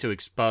looking to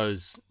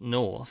expose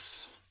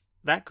North,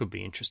 that could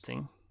be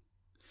interesting.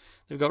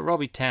 They've got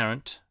Robbie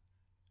Tarrant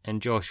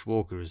and Josh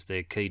Walker as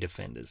their key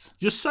defenders.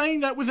 You're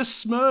saying that with a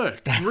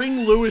smirk.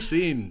 Bring Lewis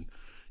in.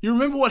 You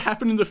remember what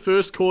happened in the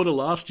first quarter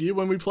last year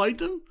when we played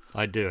them?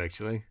 I do,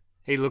 actually.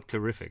 He looked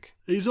terrific.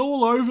 He's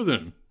all over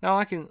them. No,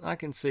 I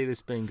can see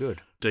this being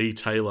good. D.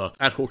 Taylor,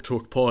 at Hawk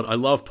Talk Pod. I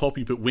love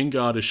Poppy, but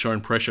Wingard has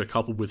shown pressure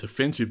coupled with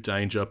offensive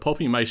danger.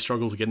 Poppy may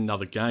struggle to get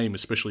another game,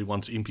 especially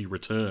once Impey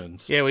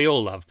returns. Yeah, we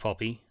all love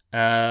Poppy.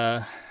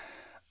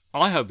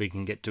 I hope he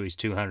can get to his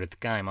 200th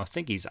game. I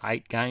think he's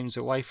 8 games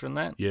away from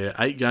that. Yeah,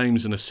 8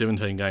 games in a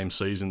 17-game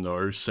season,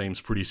 though, seems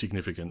pretty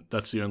significant.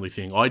 That's the only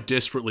thing. I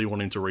desperately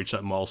want him to reach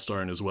that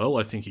milestone as well.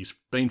 I think he's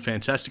been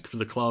fantastic for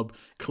the club.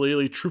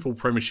 Clearly, triple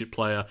premiership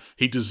player.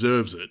 He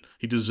deserves it.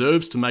 He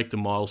deserves to make the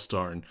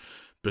milestone.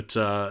 But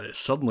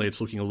suddenly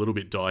it's looking a little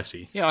bit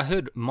dicey. Yeah, I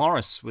heard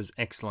Morris was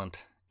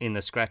excellent in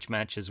the scratch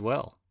match as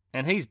well.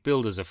 And he's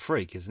billed as a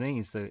freak, isn't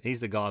he? He's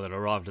the guy that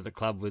arrived at the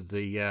club with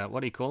the, what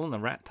do you call him, the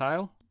rat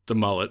tail? The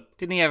mullet.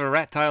 Didn't he have a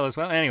rat tail as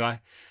well? Anyway,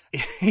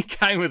 he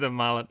came with a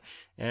mullet,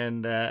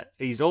 and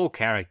he's all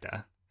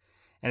character.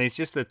 And he's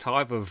just the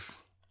type of...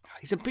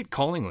 He's a bit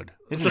Collingwood,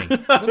 isn't he?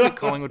 A bit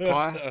Collingwood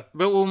player.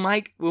 But we'll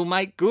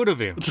make good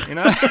of him, you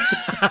know?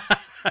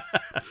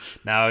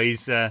 No,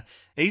 he's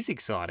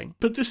exciting.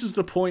 But this is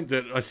the point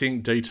that I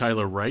think D.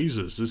 Taylor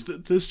raises, is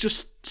that there's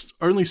just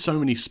only so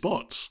many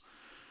spots.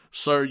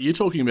 So you're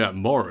talking about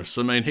Morris.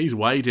 I mean, he's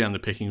way down the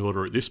pecking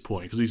order at this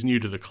point because he's new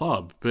to the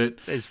club. But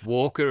there's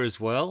Walker as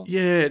well.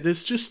 Yeah,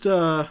 there's just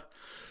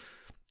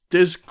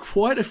there's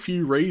quite a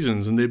few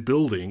reasons, and they're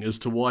building as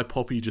to why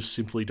Poppy just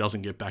simply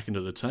doesn't get back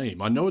into the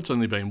team. I know it's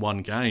only been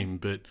 1 game,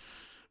 but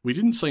we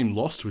didn't seem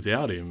lost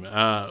without him.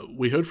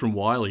 We heard from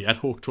Wiley at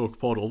Hawk Talk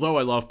Pod. Although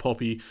I love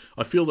Poppy,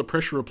 I feel the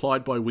pressure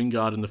applied by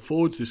Wingard and the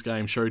forwards this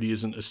game showed he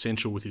isn't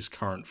essential with his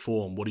current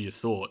form. What are your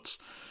thoughts?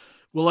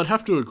 Well, I'd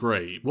have to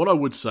agree. What I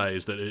would say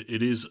is that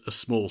it is a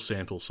small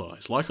sample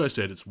size. Like I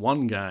said, it's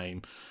 1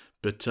 game,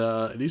 but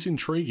it is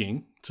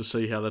intriguing to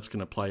see how that's going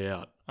to play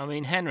out. I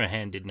mean,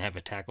 Hanrahan didn't have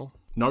a tackle.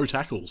 No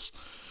tackles.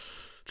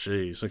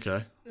 Jeez,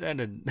 okay.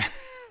 That'd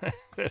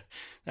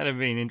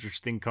be an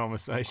interesting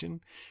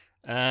conversation.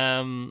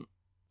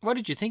 What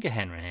did you think of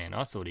Hanrahan?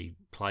 I thought he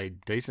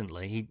played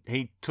decently.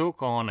 He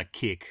took on a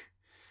kick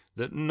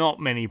that not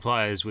many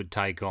players would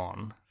take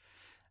on.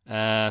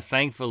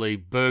 Thankfully,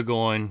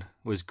 Burgoyne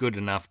was good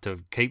enough to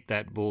keep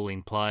that ball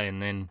in play,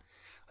 and then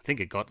I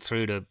think it got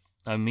through to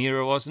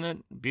O'Meara, wasn't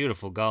it?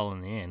 Beautiful goal in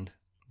the end.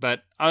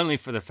 But only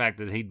for the fact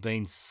that he'd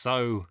been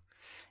so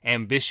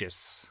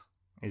ambitious,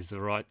 is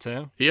the right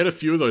term. He had a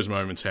few of those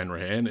moments,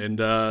 Hanrahan, and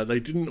they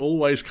didn't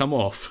always come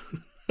off.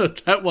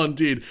 That one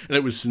did, and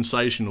it was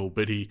sensational,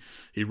 but he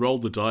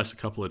rolled the dice a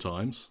couple of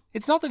times.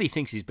 It's not that he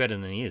thinks he's better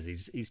than he is.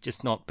 He's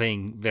just not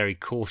being very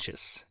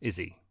cautious, is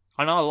he?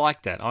 And I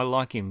like that. I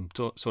like him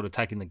sort of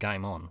taking the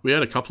game on. We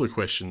had a couple of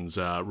questions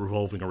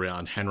revolving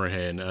around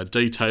Hanrahan.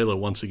 D. Taylor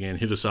once again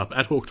hit us up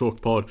at Hawk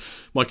Talk Pod.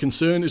 My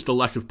concern is the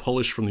lack of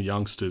polish from the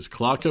youngsters.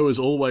 Clarko has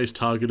always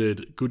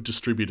targeted good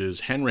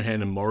distributors.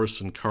 Hanrahan and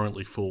Morrison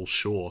currently fall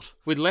short.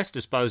 With less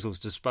disposals,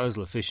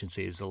 disposal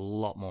efficiency is a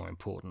lot more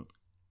important.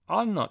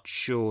 I'm not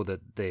sure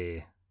that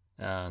they're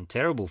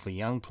terrible for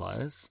young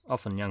players.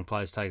 Often young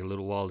players take a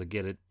little while to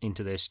get it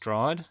into their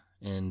stride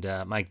and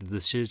make the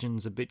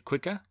decisions a bit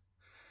quicker.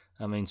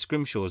 I mean,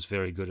 Scrimshaw's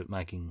very good at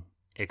making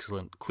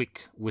excellent,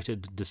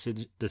 quick-witted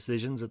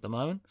decisions at the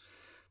moment.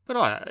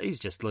 But he's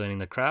just learning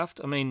the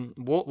craft. I mean,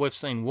 we've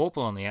seen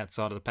Warple on the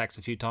outside of the packs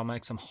a few times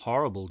make some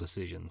horrible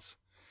decisions.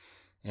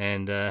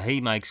 And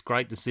he makes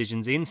great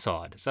decisions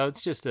inside. So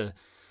it's just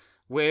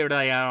where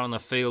they are on the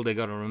field, they've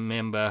got to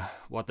remember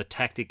what the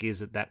tactic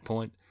is at that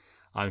point.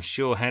 I'm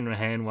sure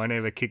Hanrahan won't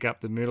ever kick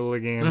up the middle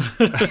again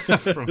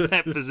from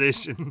that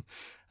position,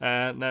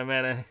 no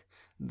matter...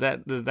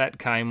 That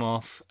came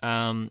off.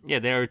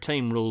 There are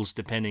team rules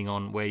depending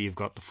on where you've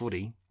got the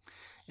footy.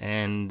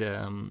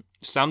 And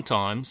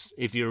sometimes,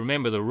 if you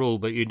remember the rule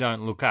but you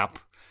don't look up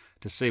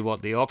to see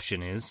what the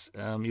option is,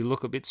 you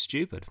look a bit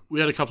stupid. We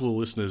had a couple of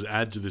listeners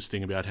add to this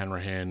thing about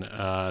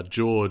Hanrahan.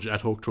 George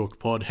at Hawk Talk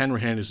Pod.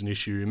 Hanrahan is an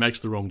issue. He makes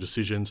the wrong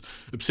decisions.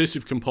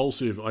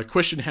 Obsessive-compulsive. I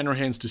question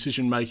Hanrahan's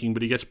decision-making,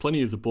 but he gets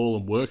plenty of the ball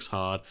and works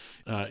hard.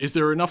 Is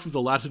there enough of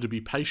the latter to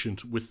be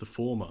patient with the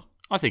former?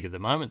 I think at the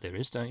moment there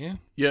is, don't you?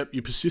 Yep,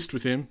 you persist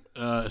with him,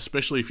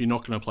 especially if you're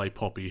not going to play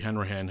Poppy.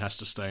 Hanrahan has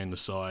to stay in the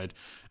side.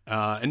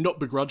 And not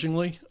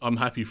begrudgingly, I'm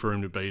happy for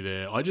him to be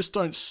there. I just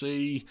don't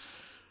see...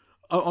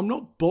 I'm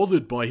not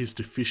bothered by his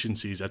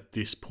deficiencies at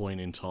this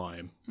point in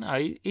time.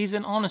 No, he's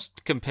an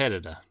honest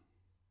competitor.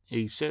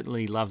 He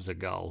certainly loves a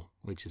goal,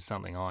 which is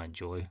something I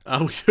enjoy.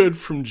 We heard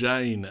from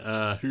Jane,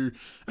 who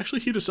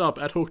actually hit us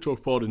up at Hawk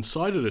Talk Pod and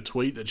cited a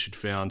tweet that she'd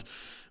found,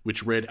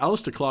 which read,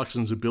 Alistair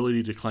Clarkson's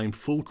ability to claim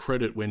full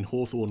credit when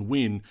Hawthorn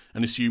win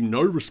and assume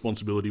no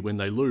responsibility when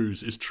they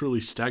lose is truly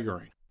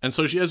staggering. And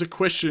so she has a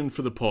question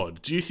for the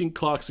pod. Do you think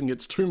Clarkson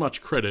gets too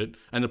much credit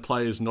and the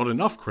players not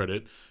enough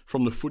credit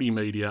from the footy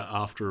media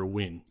after a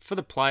win? For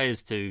the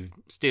players to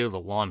steal the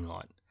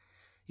limelight,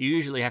 you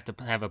usually have to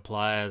have a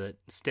player that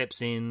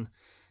steps in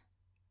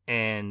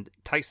and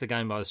takes the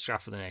game by the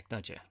scruff of the neck,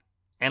 don't you?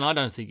 And I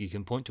don't think you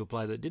can point to a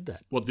player that did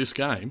that. What, this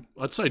game?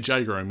 I'd say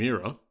Jager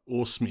O'Meara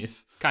or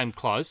Smith. Came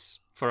close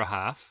for a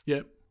half.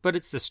 Yep. But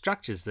it's the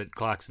structures that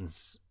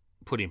Clarkson's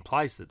put in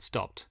place that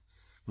stopped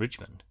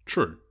Richmond.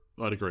 True.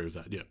 I'd agree with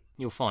that, yeah.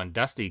 You'll find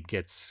Dusty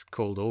gets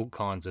called all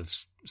kinds of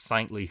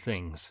saintly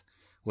things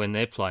when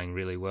they're playing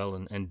really well,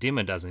 and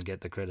Dimmer doesn't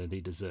get the credit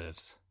he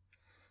deserves.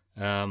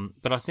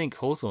 But I think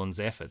Hawthorn's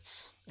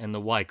efforts and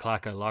the way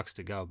Clarko likes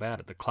to go about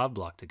it, the club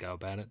like to go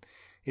about it,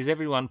 is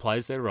everyone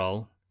plays their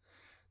role.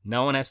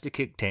 No one has to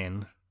kick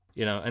 10,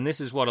 and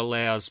this is what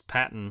allows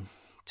Patton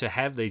to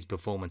have these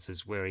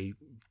performances where he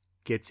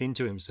gets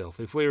into himself.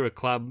 If we were a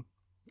club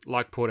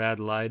like Port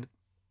Adelaide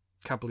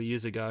a couple of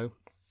years ago,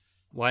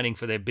 waiting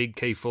for their big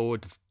key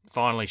forward to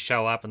finally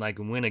show up and they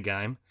can win a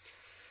game,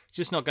 it's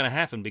just not going to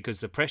happen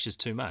because the pressure's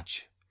too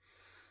much.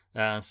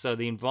 So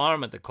the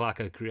environment that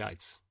Clarko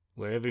creates,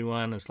 where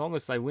everyone, as long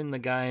as they win the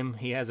game,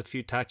 he has a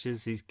few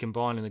touches, he's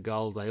combining the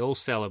goal, they all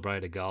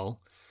celebrate a goal.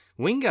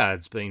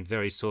 Wingard's been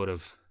very sort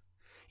of,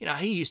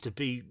 he used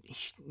to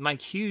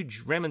make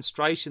huge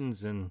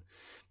remonstrations, and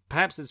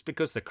perhaps it's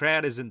because the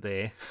crowd isn't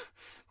there,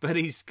 but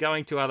he's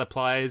going to other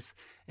players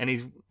and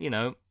he's,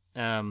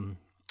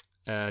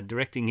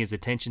 directing his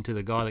attention to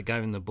the guy that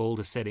gave him the ball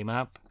to set him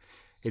up.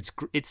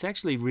 It's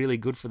actually really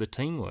good for the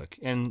teamwork.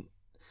 And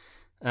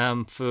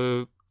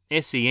for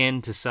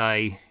SEN to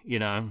say,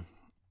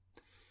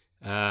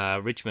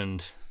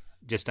 Richmond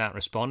just aren't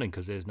responding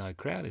because there's no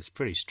crowd is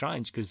pretty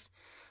strange, because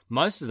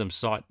most of them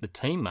cite the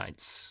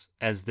teammates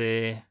as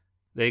their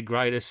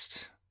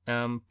greatest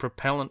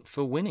propellant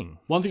for winning.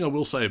 One thing I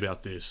will say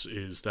about this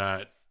is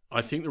that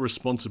I think the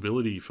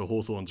responsibility for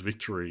Hawthorn's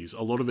victories,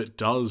 a lot of it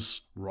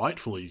does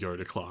rightfully go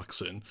to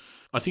Clarkson.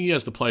 I think he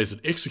has the players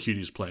that execute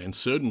his plan,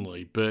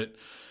 certainly, but,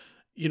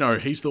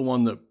 he's the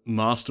one that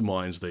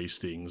masterminds these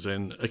things,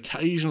 and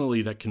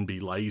occasionally that can be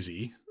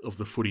lazy of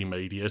the footy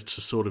media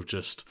to sort of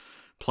just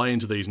play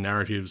into these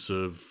narratives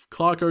of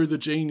Clarko the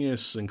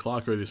genius and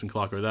Clarko this and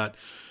Clarko that.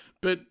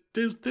 But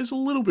there's a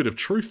little bit of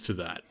truth to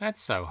that.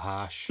 That's so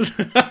harsh.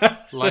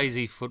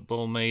 Lazy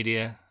football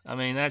media. I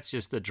mean, that's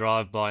just a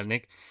drive-by,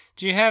 Nick.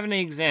 Do you have any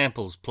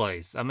examples,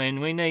 please? I mean,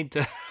 we need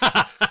to...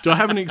 Do I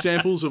have any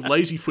examples of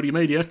lazy footy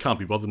media? Can't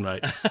be bothered,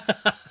 mate.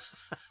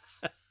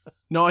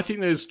 No, I think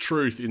there's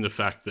truth in the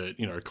fact that,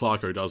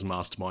 Clarko does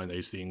mastermind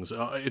these things.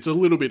 It's a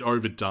little bit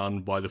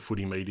overdone by the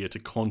footy media to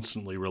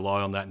constantly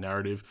rely on that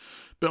narrative.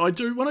 But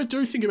when I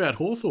do think about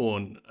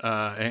Hawthorn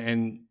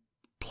and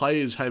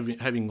players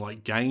having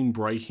like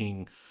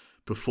game-breaking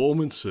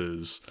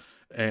performances,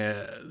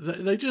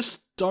 they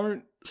just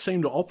don't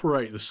seem to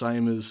operate the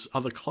same as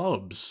other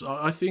clubs.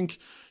 I think,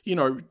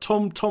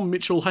 Tom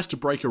Mitchell has to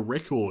break a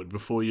record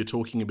before you're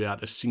talking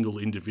about a single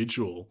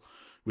individual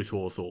with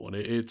Hawthorn.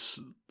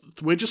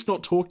 We're just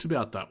not talked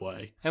about that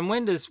way. And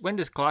when does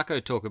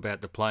Clarko talk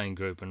about the playing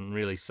group and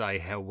really say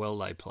how well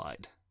they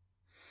played?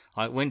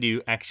 When do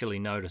you actually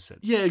notice it?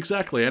 Yeah,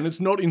 exactly. And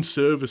it's not in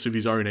service of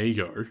his own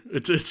ego.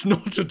 It's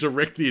not to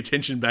direct the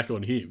attention back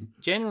on him.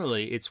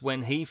 Generally, it's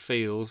when he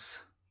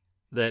feels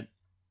that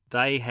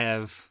they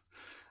have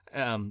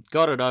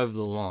got it over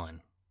the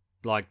line.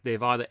 Like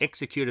they've either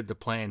executed the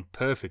plan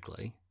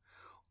perfectly,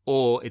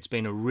 or it's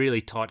been a really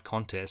tight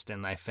contest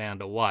and they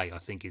found a way, I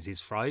think is his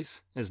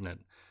phrase, isn't it?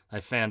 They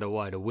found a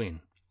way to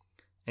win.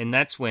 And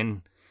that's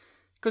when,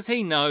 because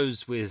he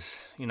knows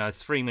with,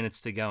 3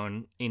 minutes to go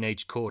in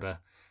each quarter,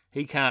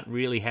 he can't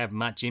really have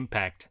much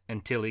impact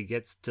until he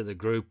gets to the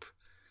group.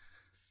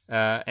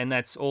 And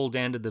that's all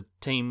down to the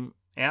team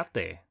out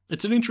there.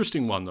 It's an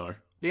interesting one, though.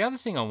 The other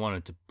thing I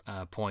wanted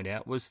to point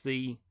out was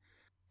the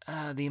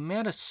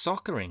amount of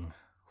soccering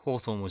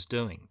Hawthorn was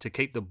doing to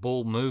keep the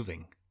ball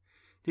moving.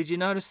 Did you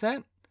notice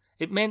that?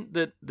 It meant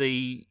that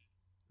the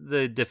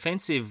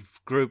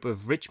defensive group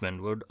of Richmond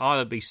would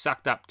either be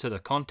sucked up to the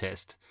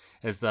contest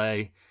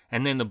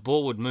and then the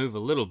ball would move a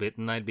little bit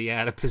and they'd be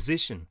out of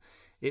position.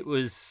 It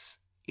was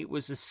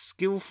a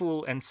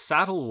skillful and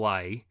subtle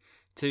way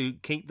to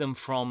keep them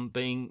from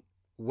being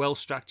well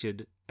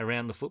structured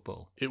around the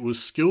football. It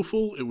was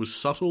skillful, it was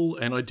subtle,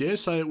 and I dare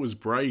say it was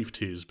brave,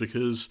 Tiz,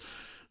 because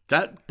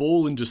that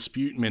ball in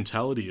dispute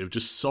mentality of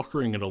just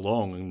soccering it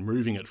along and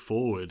moving it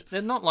forward.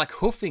 They're not like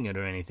hoofing it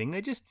or anything. They're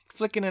just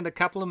flicking it a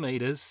couple of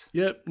metres.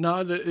 Yep,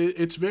 no,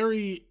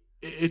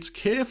 it's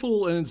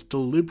careful and it's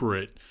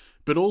deliberate,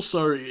 but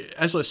also,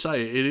 as I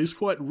say, it is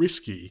quite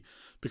risky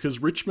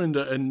because Richmond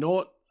are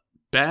not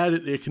bad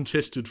at their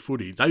contested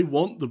footy. They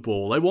want the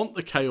ball, they want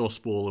the chaos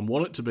ball and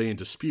want it to be in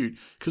dispute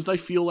because they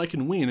feel they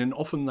can win, and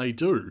often they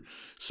do.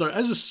 So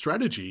as a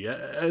strategy,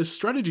 as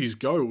strategies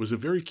go, it was a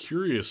very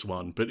curious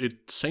one, but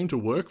it seemed to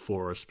work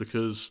for us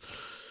because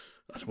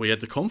we had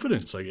the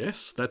confidence, I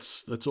guess.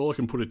 That's all I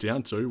can put it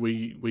down to.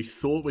 We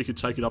thought we could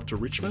take it up to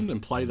Richmond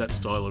and play that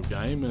style of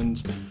game, and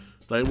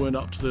they weren't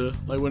up to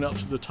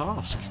the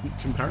task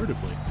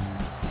comparatively.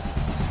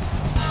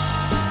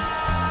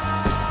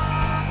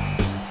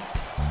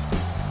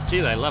 Gee,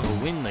 they love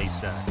a win,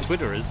 these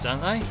Twitterers,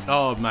 don't they?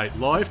 Oh, mate,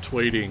 live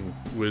tweeting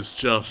was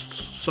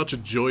just such a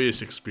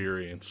joyous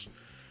experience.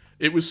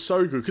 It was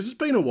so good, because it's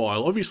been a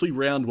while. Obviously,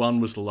 round 1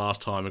 was the last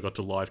time I got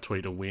to live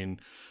tweet a win.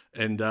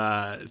 And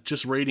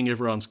just reading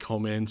everyone's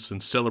comments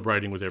and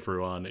celebrating with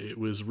everyone, it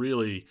was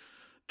really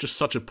just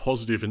such a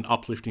positive and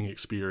uplifting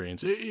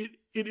experience. It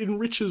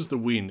enriches the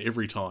win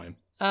every time.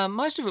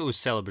 Most of it was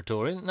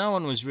celebratory. No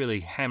one was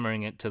really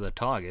hammering it to the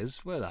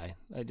Tigers, were they?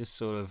 They just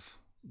sort of,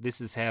 this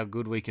is how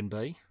good we can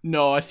be?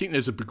 No, I think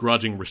there's a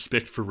begrudging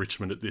respect for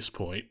Richmond at this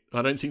point.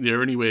 I don't think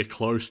they're anywhere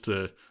close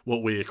to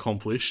what we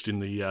accomplished in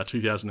the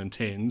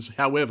 2010s.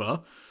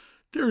 However,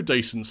 they're a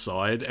decent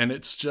side, and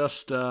it's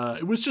just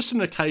it was just an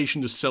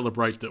occasion to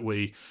celebrate that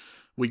we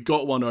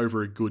got one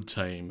over a good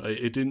team.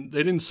 There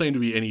didn't seem to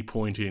be any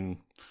point in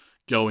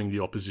going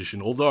the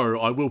opposition, although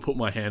I will put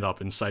my hand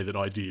up and say that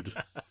I did.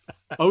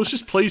 I was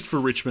just pleased for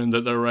Richmond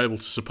that they were able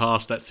to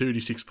surpass that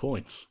 36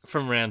 points.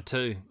 From round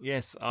 2,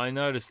 yes. I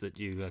noticed that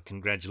you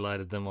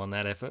congratulated them on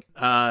that effort.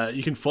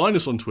 You can find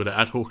us on Twitter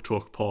at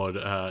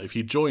HawkTalkPod. If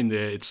you join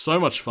there, it's so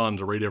much fun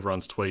to read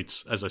everyone's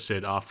tweets, as I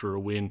said, after a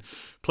win.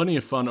 Plenty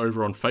of fun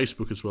over on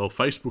Facebook as well,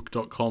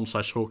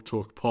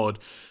 facebook.com/HawkTalkPod.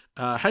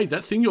 Hey,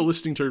 that thing you're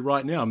listening to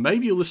right now,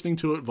 maybe you're listening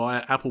to it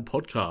via Apple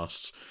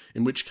Podcasts,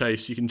 in which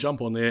case you can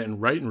jump on there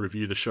and rate and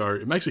review the show.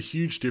 It makes a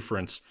huge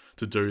difference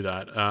to do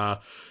that.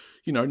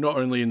 Not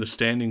only in the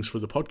standings for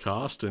the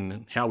podcast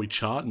and how we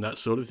chart and that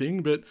sort of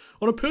thing, but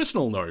on a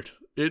personal note,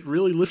 it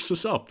really lifts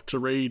us up to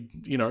read,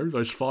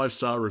 those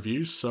 5-star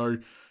reviews. So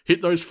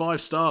hit those 5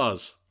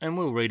 stars. And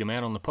we'll read them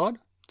out on the pod.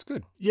 It's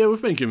good. Yeah,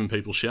 we've been giving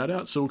people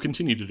shout-outs, so we'll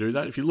continue to do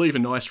that. If you leave a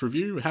nice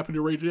review, we're happy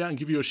to read it out and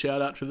give you a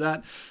shout-out for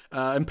that.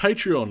 And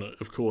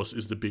Patreon, of course,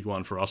 is the big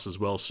one for us as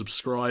well.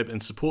 Subscribe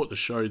and support the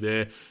show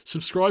there.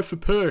 Subscribe for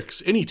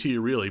perks, any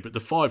tier really, but the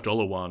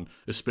 $5 one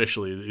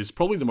especially is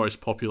probably the most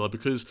popular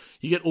because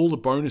you get all the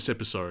bonus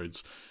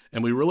episodes.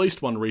 And we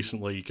released one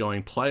recently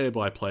going player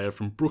by player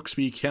from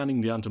Brooksby,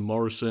 counting down to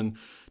Morrison.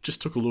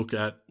 Just took a look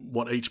at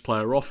what each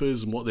player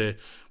offers and what they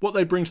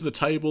bring to the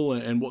table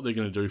and what they're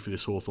going to do for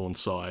this Hawthorn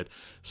side.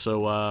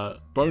 So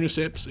bonus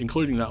eps,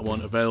 including that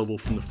one, available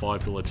from the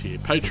 $5 tier.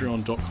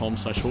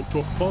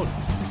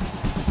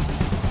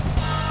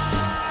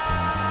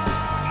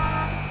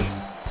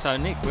 Patreon.com/HawkTalkPod. So,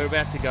 Nick, we're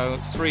about to go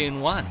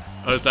 3-1.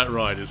 Oh, is that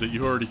right? Is it?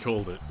 You already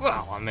called it.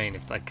 Well, I mean,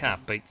 if they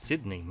can't beat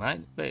Sydney,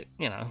 mate,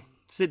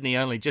 Sydney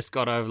only just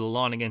got over the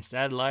line against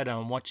Adelaide.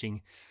 I'm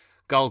watching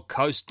Gold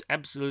Coast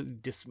absolutely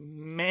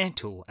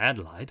dismantle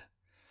Adelaide.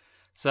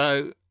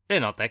 So they're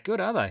not that good,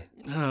 are they?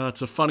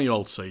 It's a funny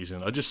old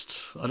season. I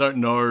don't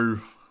know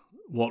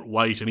what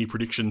weight any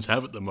predictions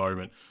have at the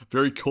moment.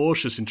 Very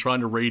cautious in trying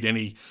to read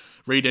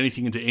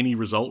anything into any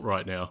result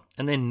right now.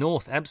 And then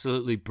North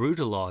absolutely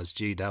brutalised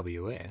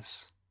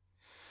GWS.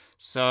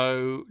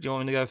 So do you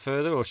want me to go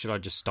further, or should I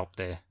just stop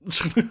there?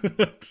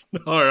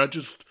 No,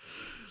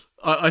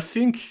 I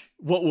think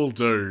what we'll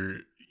do,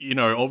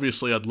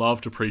 obviously I'd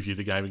love to preview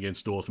the game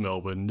against North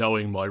Melbourne,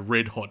 knowing my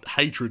red-hot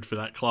hatred for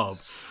that club.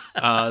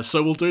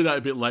 So we'll do that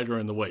a bit later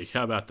in the week.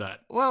 How about that?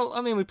 Well, I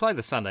mean, we play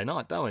the Sunday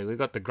night, don't we? We've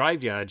got the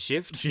graveyard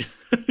shift.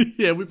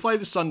 Yeah, we play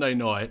the Sunday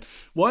night.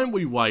 Why don't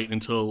we wait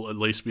until at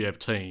least we have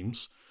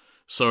teams?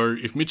 So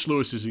if Mitch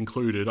Lewis is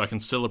included, I can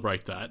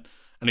celebrate that.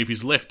 And if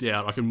he's left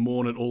out, I can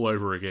mourn it all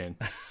over again.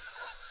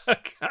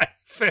 Okay,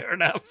 fair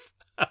enough.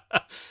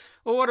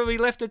 Well, what are we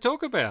left to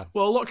talk about?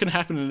 Well, a lot can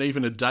happen in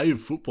even a day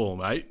of football,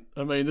 mate.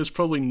 I mean, there's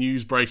probably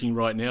news breaking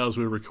right now as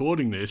we're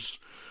recording this.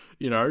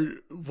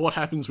 What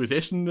happens with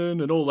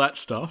Essendon and all that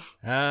stuff.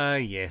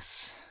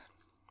 Yes.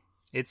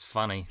 It's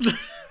funny.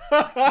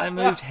 They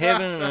moved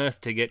heaven and earth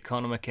to get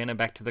Conor McKenna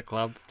back to the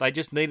club. They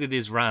just needed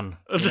his run,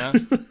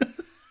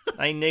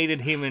 They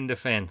needed him in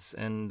defence.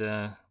 And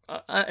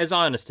as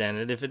I understand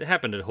it, if it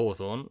happened at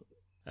Hawthorn,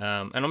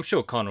 and I'm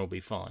sure Conor will be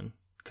fine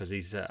because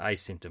he's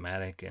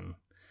asymptomatic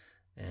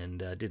and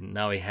didn't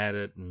know he had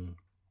it. And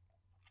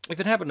if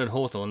it happened at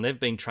Hawthorn, they've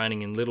been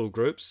training in little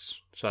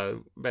groups,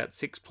 so about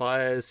 6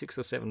 or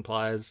 7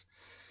 players.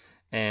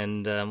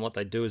 And what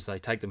they do is they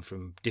take them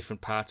from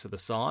different parts of the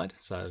side,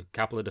 so a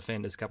couple of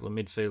defenders, a couple of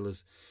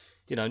midfielders,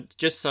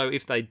 just so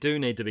if they do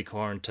need to be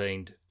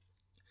quarantined,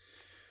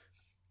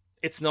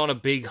 it's not a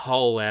big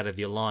hole out of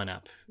your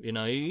lineup.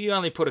 You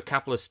only put a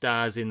couple of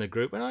stars in the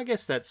group, and I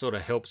guess that sort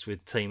of helps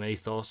with team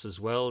ethos as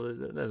well.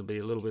 That'll be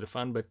a little bit of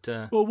fun, but...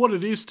 Well, what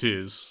it is,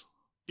 Tiz,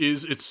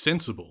 is it's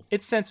sensible.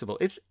 It's sensible.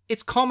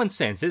 It's common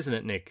sense, isn't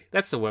it, Nick?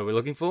 That's the word we're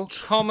looking for.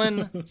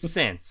 Common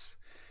sense.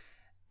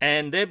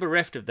 And they're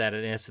bereft of that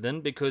at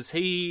Essendon because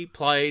he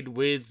played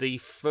with the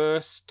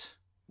first,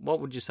 what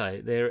would you say,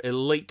 their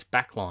elite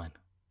backline.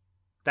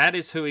 That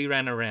is who he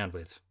ran around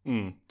with.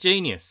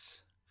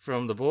 Genius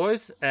from the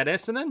boys at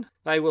Essendon.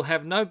 They will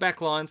have no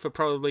backline for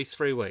probably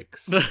 3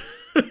 weeks.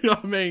 I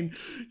mean,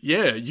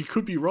 yeah, you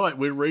could be right.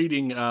 We're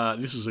reading,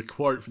 this is a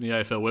quote from the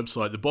AFL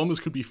website, the Bombers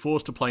could be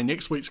forced to play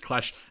next week's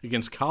clash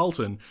against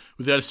Carlton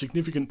without a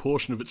significant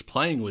portion of its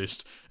playing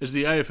list as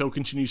the AFL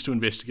continues to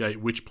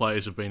investigate which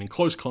players have been in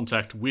close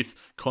contact with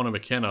Connor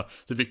McKenna.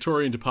 The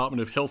Victorian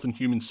Department of Health and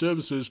Human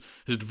Services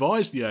has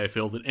advised the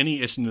AFL that any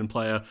Essendon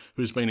player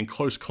who has been in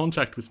close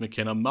contact with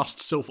McKenna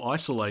must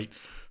self-isolate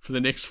for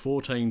the next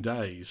 14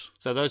 days.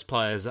 So those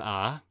players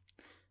are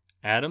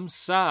Adam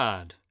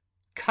Sard,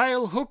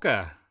 Cale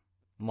Hooker,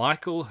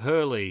 Michael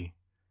Hurley,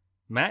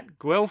 Matt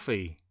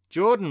Guelphy,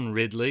 Jordan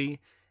Ridley,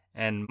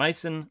 and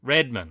Mason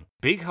Redman.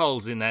 Big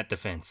holes in that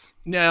defence.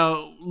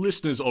 Now,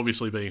 listeners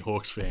obviously being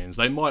Hawks fans,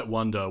 they might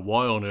wonder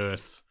why on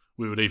earth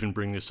we would even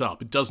bring this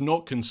up. It does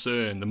not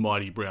concern the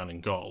mighty brown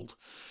and gold.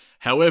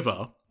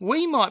 However,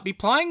 we might be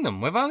playing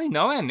them. We've only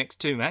know our next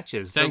 2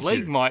 matches. The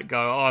league might go,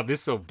 oh,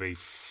 this will be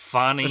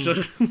funny.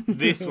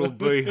 This will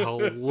be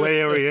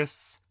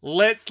hilarious.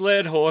 Let's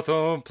let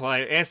Hawthorn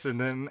play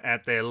Essendon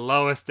at their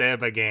lowest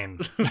ebb again.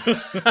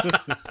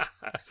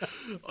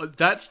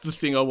 That's the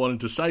thing I wanted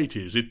to say,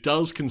 Tiz. It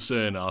does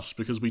concern us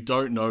because we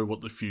don't know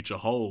what the future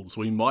holds.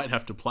 We might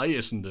have to play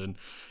Essendon,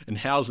 and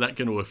how's that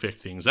going to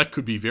affect things? That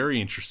could be very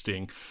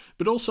interesting.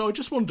 But also, I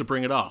just wanted to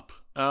bring it up.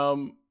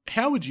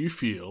 How would you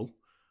feel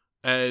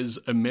as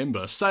a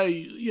member?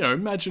 Say,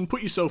 imagine,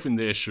 put yourself in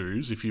their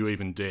shoes, if you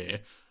even dare.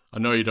 I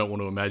know you don't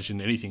want to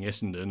imagine anything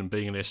Essendon and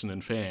being an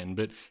Essendon fan,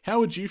 but how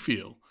would you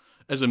feel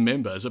as a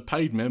member, as a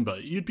paid member?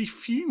 You'd be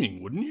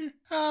fuming, wouldn't you?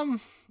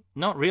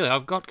 Not really.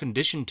 I've got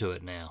conditioned to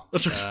it now.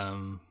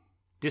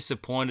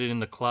 Disappointed in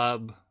the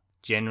club,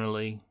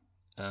 generally.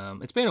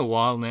 It's been a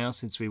while now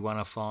since we won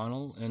a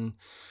final, and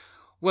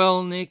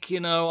well, Nick,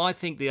 I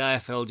think the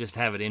AFL just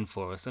have it in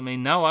for us. I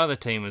mean, no other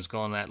team has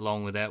gone that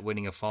long without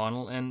winning a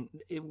final, and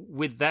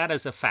with that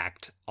as a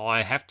fact,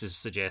 I have to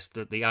suggest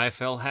that the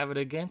AFL have it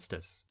against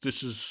us.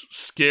 This is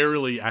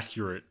scarily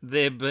accurate.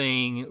 They're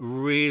being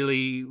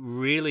really,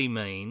 really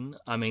mean.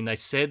 I mean, they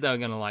said they were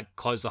going to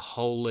close the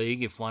whole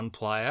league if one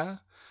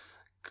player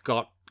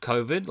got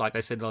COVID. Like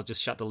they said, they'll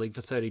just shut the league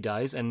for 30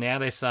 days. And now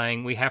they're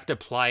saying we have to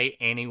play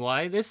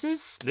anyway. This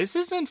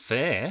isn't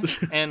fair.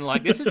 And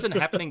this isn't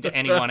happening to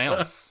anyone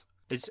else.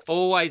 It's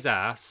always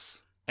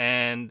us.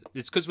 And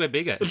it's because we're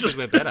bigger. It's because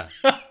we're better.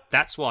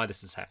 That's why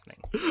this is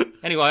happening.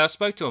 Anyway, I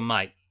spoke to a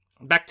mate.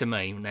 Back to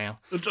me now.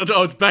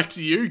 Oh, it's back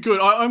to you? Good.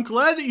 I'm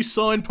glad that you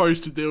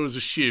signposted there was a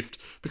shift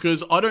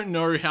because I don't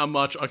know how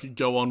much I could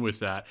go on with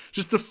that.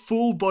 Just the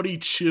full body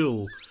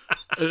chill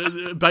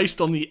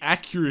based on the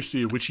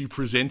accuracy of which you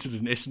presented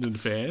an Essendon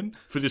fan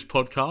for this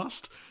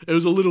podcast. It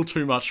was a little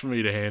too much for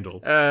me to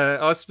handle.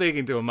 I was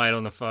speaking to a mate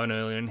on the phone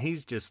earlier and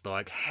he's just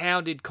like, how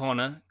did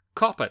Connor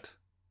cop it?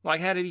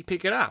 How did he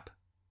pick it up?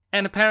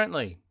 And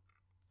apparently,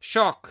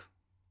 shock,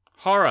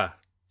 horror,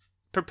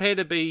 prepare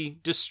to be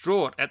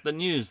distraught at the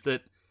news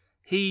that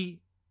he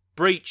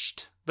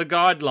breached the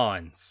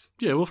guidelines.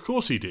 Yeah, well, of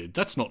course he did.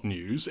 That's not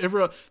news.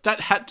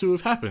 That had to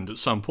have happened at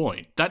some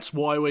point. That's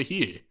why we're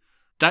here.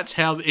 That's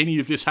how any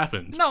of this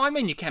happened. No, I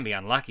mean, you can be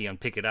unlucky and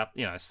pick it up,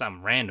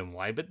 some random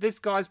way, but this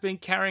guy's been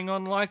carrying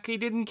on like he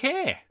didn't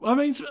care. I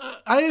mean,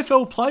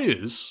 AFL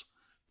players,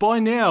 by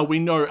now we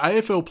know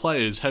AFL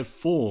players have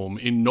form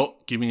in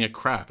not giving a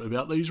crap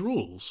about these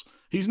rules.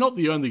 He's not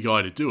the only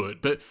guy to do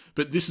it, but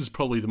this is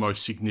probably the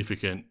most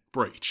significant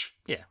breach.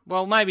 Yeah,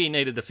 well, maybe he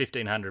needed the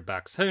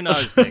 $1,500. Who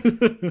knows, Nick?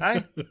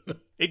 Hey?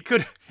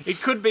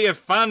 It could be a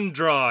fun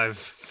drive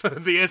for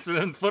the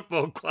Essendon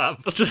Football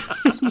Club.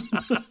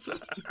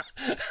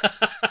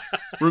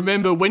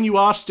 Remember, when you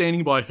are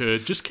standing by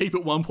Herd, just keep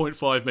it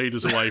 1.5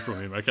 metres away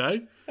from him,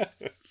 okay?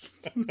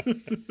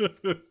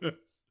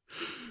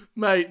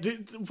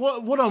 Mate,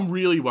 what I'm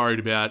really worried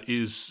about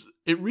is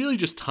it really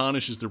just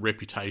tarnishes the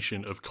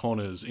reputation of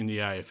Connors in the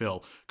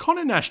AFL.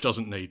 Connor Nash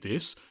doesn't need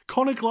this.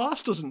 Connor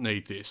Glass doesn't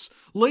need this.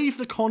 Leave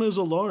the Connors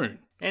alone.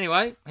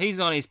 Anyway, he's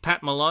on his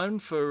Pat Malone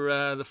for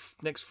the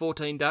next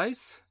 14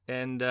 days,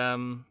 and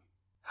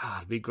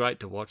it'd be great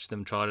to watch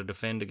them try to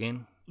defend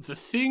again. The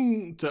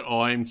thing that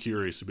I'm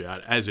curious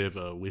about, as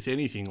ever, with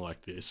anything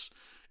like this,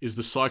 is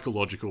the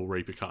psychological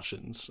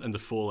repercussions and the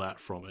fallout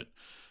from it.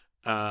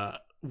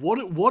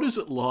 What is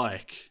it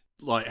like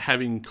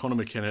having Connor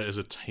McKenna as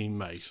a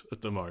teammate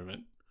at the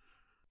moment?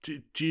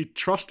 Do you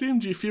trust him?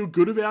 Do you feel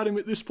good about him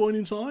at this point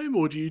in time?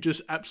 Or do you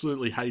just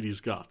absolutely hate his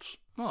guts?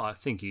 Well, I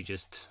think you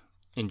just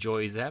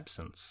enjoy his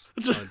absence.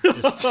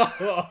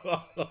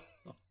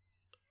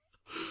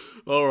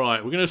 All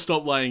right, we're going to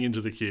stop laying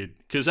into the kid,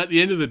 because at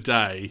the end of the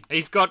day...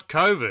 He's got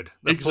COVID,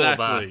 the poor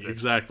bastard.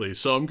 Exactly.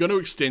 So I'm going to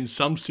extend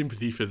some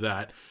sympathy for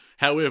that.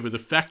 However, the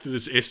fact that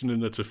it's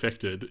Essendon that's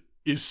affected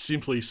is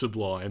simply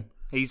sublime.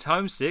 He's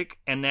homesick,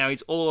 and now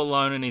he's all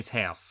alone in his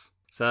house.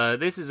 So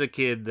this is a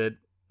kid that,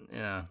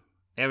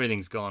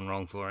 everything's gone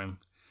wrong for him.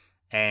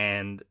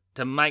 And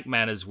to make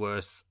matters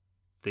worse,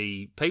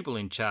 the people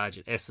in charge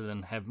at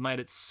Essendon have made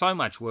it so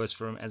much worse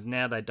for them as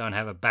now they don't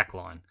have a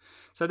backline.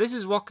 So this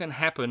is what can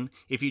happen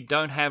if you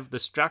don't have the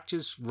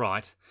structures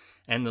right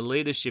and the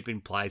leadership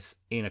in place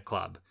in a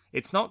club.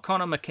 It's not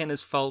Conor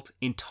McKenna's fault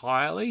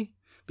entirely,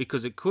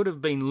 because it could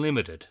have been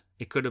limited.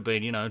 It could have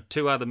been,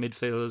 2 other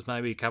midfielders,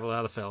 maybe a couple of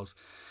other fellas,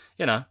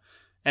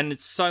 and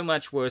it's so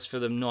much worse for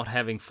them not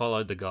having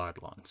followed the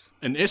guidelines.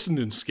 An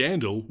Essendon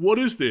scandal? What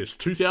is this,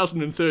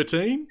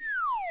 2013?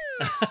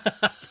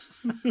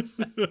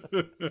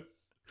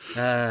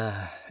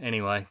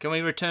 Anyway, can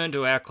we return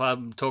to our club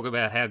and talk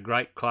about how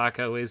great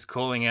Clarko is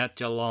calling out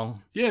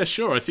Geelong? Yeah,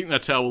 sure. I think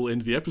that's how we'll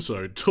end the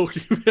episode,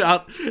 talking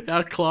about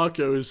how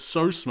Clarko is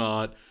so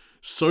smart,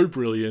 so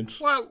brilliant.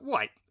 Well,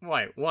 wait.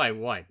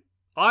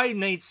 I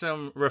need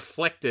some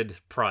reflected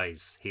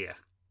praise here.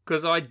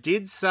 Because I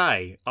did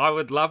say I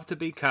would love to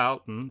be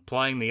Carlton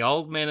playing the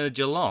old men of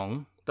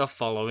Geelong the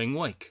following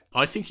week.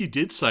 I think you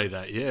did say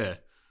that, yeah.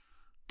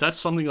 That's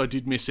something I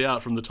did miss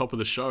out from the top of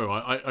the show.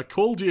 I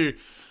called you,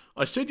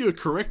 I said you were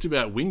correct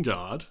about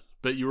Wingard,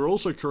 but you were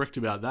also correct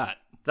about that.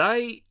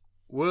 They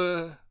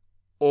were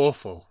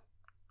awful.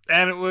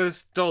 And it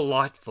was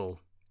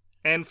delightful.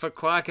 And for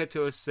Clarko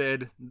to have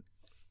said,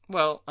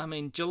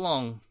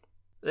 Geelong,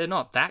 they're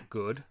not that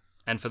good.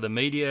 And for the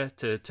media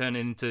to turn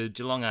into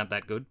Geelong aren't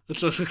that good.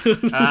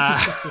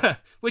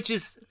 Which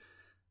is,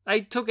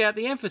 they took out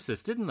the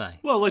emphasis, didn't they?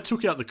 Well, they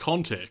took out the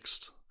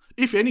context.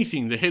 If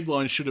anything, the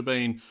headline should have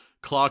been,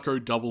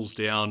 Clarko doubles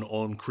down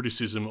on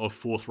criticism of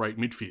fourth-rate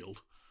midfield.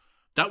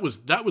 That was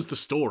the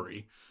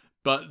story.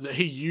 But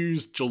he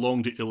used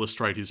Geelong to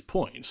illustrate his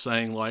point,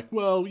 saying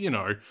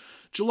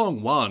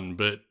Geelong won,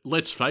 but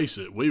let's face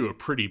it, we were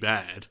pretty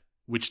bad.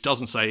 Which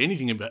doesn't say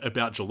anything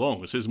about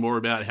Geelong. It says more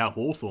about how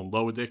Hawthorn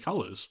lowered their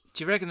colours.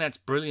 Do you reckon that's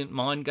brilliant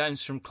mind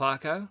games from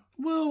Clarko?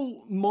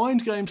 Well,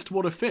 mind games to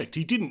what effect?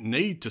 He didn't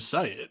need to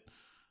say it.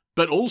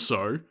 But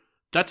also,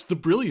 that's the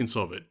brilliance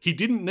of it. He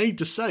didn't need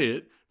to say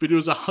it, but it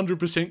was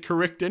 100%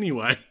 correct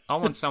anyway. I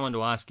want someone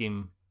to ask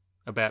him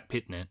about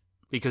Pitnet,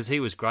 because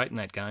he was great in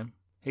that game.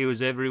 He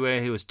was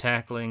everywhere. He was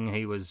tackling.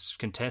 He was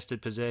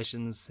contested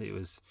possessions. He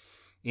was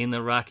in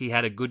the ruck. He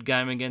had a good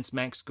game against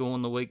Max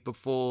Gawn the week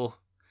before.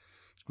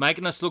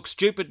 Making us look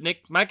stupid,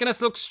 Nick. Making us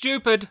look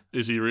stupid.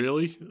 Is he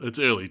really? It's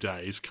early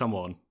days. Come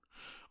on.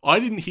 I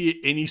didn't hear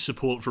any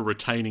support for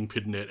retaining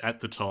Pitnet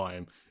at the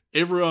time.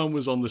 Everyone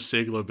was on the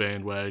Segler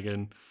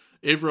bandwagon.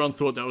 Everyone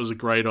thought that was a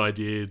great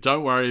idea.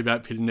 Don't worry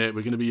about Pitnet.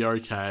 We're going to be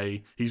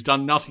okay. He's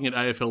done nothing at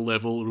AFL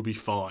level. It'll be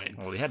fine.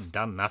 Well, he hadn't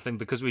done nothing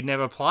because we'd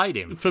never played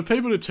him. For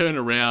people to turn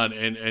around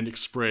and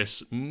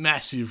express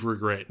massive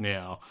regret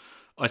now,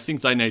 I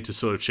think they need to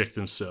sort of check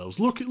themselves.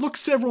 Look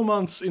several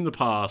months in the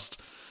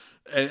past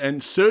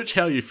and search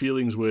how your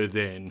feelings were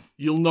then.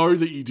 You'll know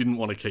that you didn't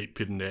want to keep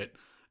Pitnet.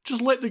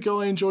 Just let the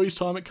guy enjoy his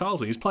time at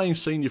Carlton. He's playing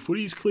senior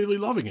footy. He's clearly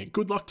loving it.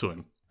 Good luck to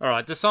him. All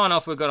right, to sign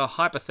off, we've got a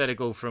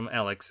hypothetical from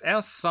Alex.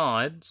 Our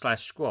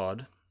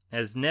side/squad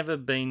has never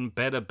been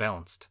better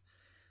balanced.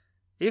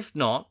 If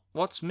not,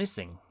 what's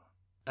missing?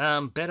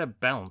 Better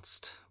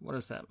balanced. What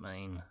does that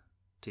mean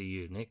to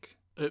you, Nick?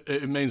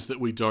 It means that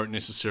we don't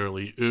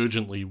necessarily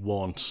urgently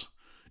want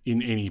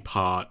in any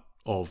part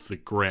of the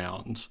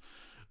ground,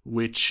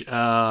 which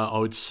I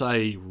would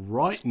say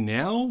right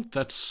now,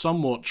 that's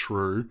somewhat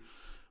true.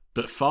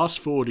 But fast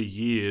forward a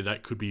year,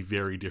 that could be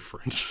very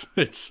different.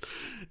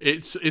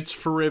 It's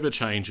forever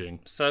changing.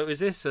 So is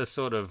this a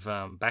sort of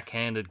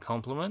backhanded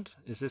compliment?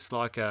 Is this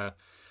like a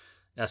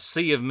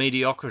sea of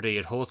mediocrity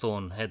at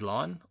Hawthorn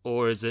headline?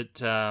 Or is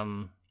it,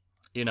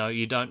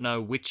 you don't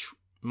know which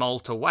mole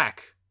to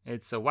whack?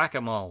 It's a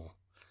whack-a-mole.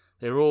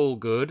 They're all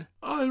good.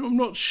 I'm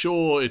not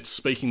sure it's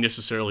speaking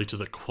necessarily to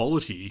the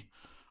quality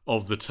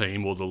of the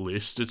team or the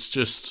list. It's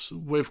just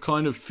we've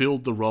kind of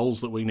filled the roles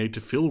that we need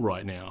to fill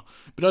right now.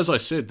 But as I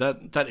said,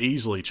 that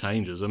easily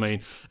changes. I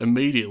mean,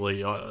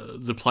 immediately,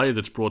 the player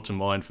that's brought to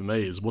mind for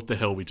me is what the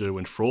hell we do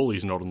when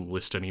Frawley's not on the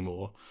list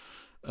anymore.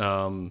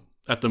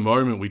 At the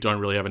moment, we don't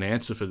really have an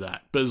answer for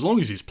that. But as long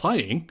as he's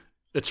playing,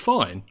 it's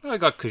fine. I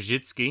got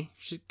Kazitsky.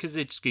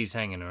 Kazitsky's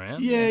hanging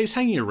around. Yeah, he's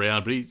hanging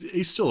around, but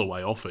he's still a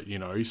way off it.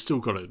 He's still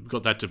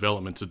got that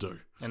development to do.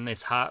 And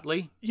there's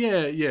Hartley.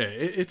 Yeah,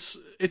 it's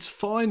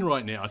fine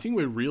right now. I think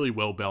we're really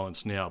well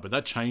balanced now, but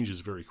that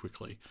changes very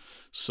quickly.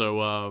 So,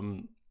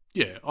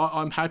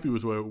 I'm happy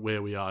with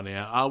where we are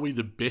now. Are we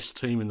the best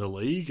team in the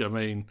league? I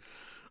mean,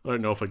 I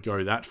don't know if I'd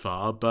go that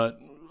far, but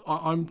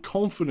I'm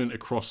confident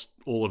across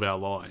all of our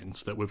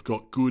lines that we've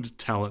got good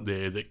talent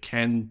there that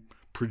can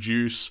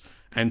produce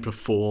and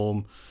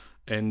perform.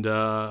 And,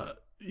 I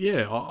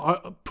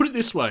put it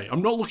this way.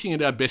 I'm not looking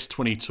at our best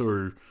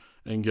 22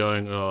 and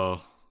going,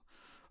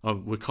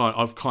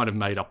 I've kind of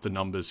made up the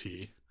numbers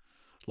here.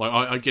 Like,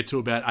 I get to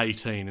about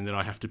 18 and then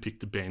I have to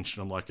pick the bench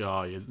and I'm like,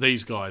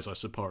 these guys, I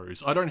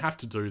suppose. I don't have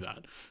to do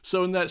that.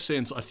 So in that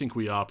sense, I think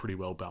we are pretty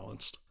well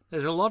balanced.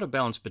 There's a lot of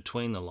balance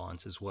between the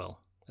lines as well.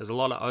 There's a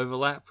lot of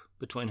overlap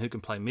between who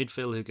can play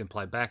midfield, who can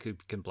play back, who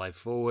can play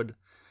forward.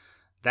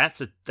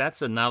 That's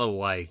another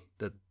way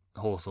that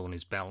Hawthorn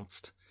is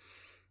balanced.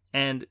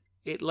 And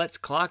it lets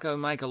Clarko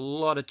make a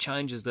lot of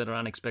changes that are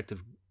unexpected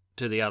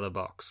to the other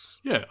box.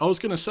 Yeah, I was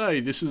going to say,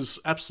 this is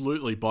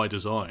absolutely by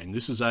design.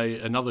 This is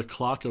another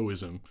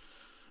Clarkoism.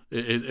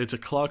 It's a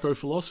Clarko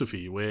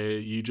philosophy where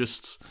you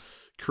just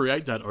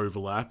create that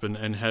overlap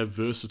and have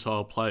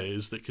versatile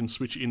players that can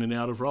switch in and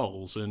out of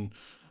roles. And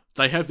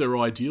they have their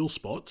ideal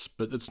spots,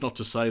 but that's not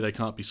to say they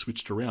can't be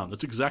switched around.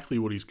 That's exactly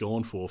what he's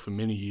gone for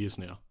many years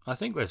now. I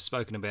think we've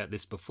spoken about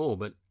this before,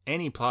 but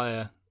any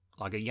player,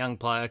 like a young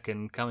player,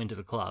 can come into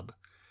the club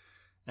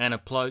and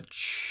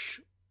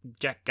approach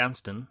Jack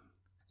Gunston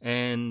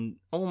and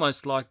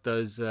almost like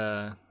those,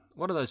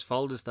 what are those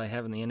folders they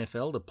have in the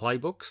NFL, the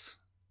playbooks?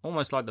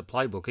 Almost like the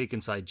playbook, he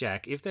can say,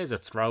 Jack, if there's a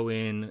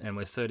throw-in and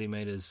we're 30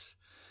 metres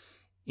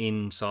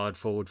inside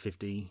forward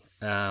 50,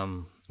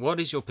 what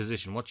is your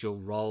position? What's your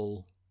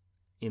role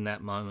in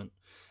that moment?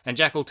 And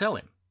Jack will tell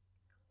him.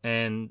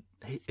 And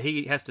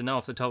he has to know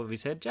off the top of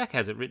his head. Jack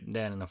has it written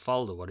down in a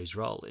folder what his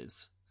role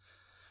is.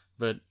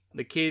 But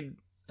the kid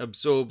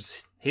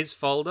absorbs his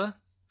folder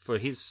for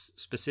his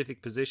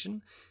specific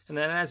position, and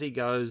then as he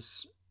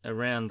goes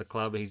around the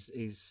club,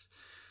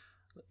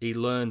 he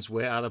learns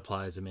where other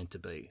players are meant to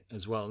be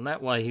as well. And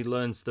that way he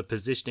learns the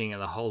positioning of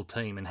the whole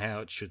team and how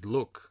it should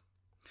look,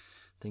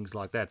 things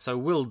like that. So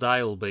Will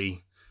Day will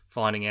be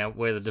finding out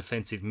where the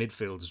defensive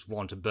midfielders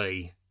want to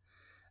be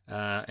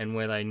and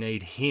where they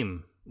need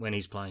him when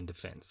he's playing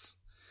defence.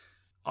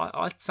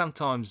 I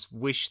sometimes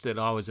wish that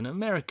I was an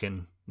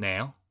American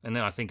now, and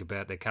then I think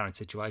about their current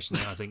situation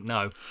and I think,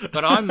 no.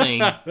 But I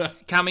mean,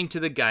 coming to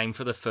the game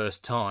for the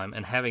first time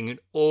and having it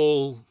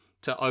all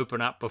to open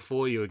up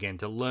before you again,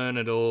 to learn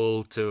it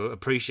all, to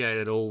appreciate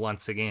it all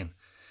once again.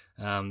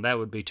 That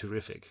would be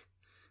terrific.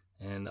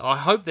 And I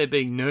hope they're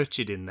being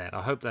nurtured in that.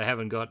 I hope they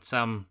haven't got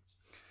some...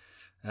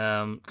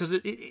 Because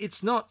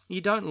it's not...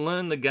 You don't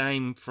learn the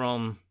game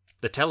from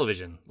the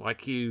television.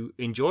 Like, you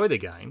enjoy the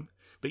game,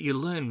 but you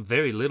learn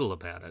very little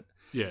about it.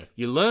 Yeah.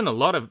 You learn a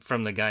lot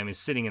from the game is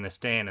sitting in the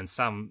stand and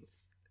some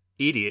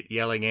idiot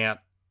yelling out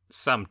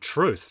some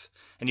truth.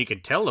 And you can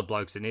tell the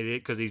bloke's an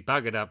idiot because he's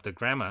buggered up the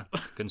grammar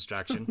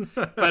construction.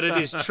 But it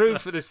is true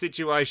for the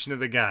situation of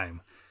the game.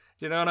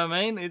 Do you know what I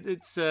mean?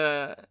 It's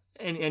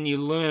and you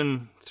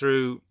learn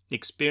through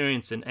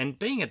experience and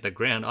being at the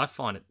ground. I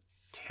find it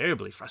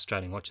terribly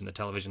frustrating watching the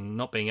television,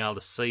 not being able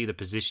to see the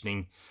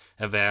positioning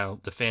of our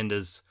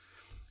defenders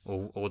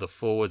or the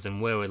forwards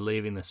and where we're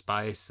leaving the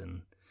space.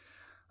 And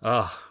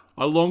I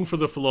long for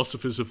the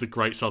philosophers of the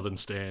Great Southern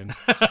Stand.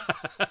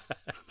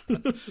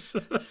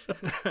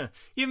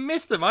 You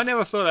miss them. I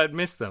never thought I'd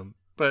miss them,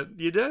 but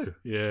you do.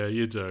 Yeah,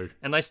 you do.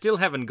 And they still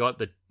haven't got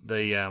the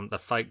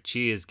fake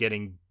cheers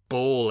getting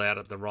ball out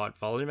at the right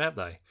volume, have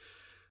they?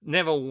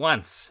 Never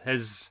once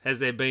has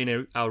there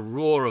been a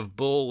roar of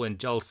ball when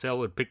Joel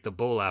Selwood picked the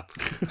ball up.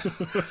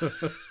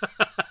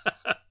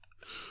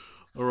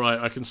 All right,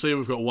 I can see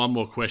we've got one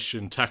more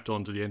question tacked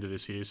on to the end of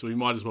this here, so we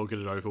might as well get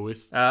it over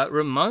with.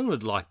 Ramon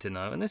would like to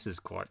know, and this is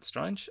quite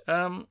strange,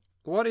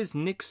 what is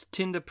Nick's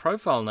Tinder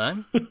profile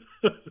name?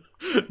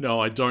 No,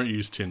 I don't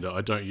use Tinder.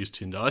 I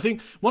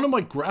think one of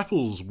my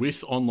grapples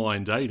with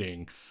online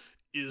dating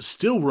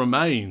still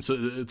remains.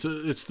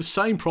 It's the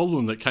same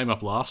problem that came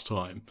up last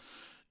time.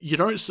 You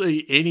don't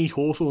see any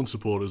Hawthorn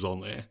supporters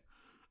on there.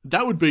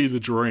 That would be the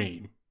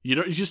dream.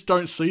 You just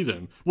don't see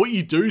them. What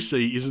you do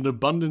see is an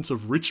abundance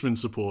of Richmond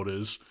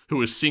supporters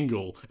who are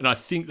single, and I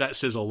think that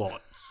says a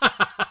lot.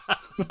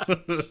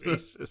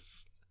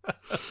 Jesus.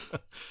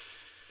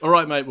 All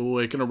right, mate, well,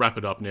 we're going to wrap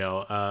it up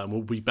now.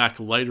 We'll be back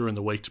later in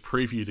the week to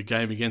preview the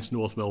game against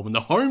North Melbourne,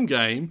 the home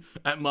game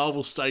at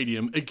Marvel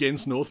Stadium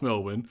against North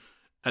Melbourne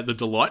at the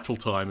delightful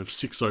time of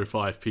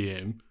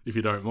 6:05pm, if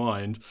you don't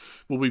mind.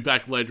 We'll be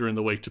back later in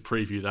the week to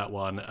preview that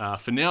one.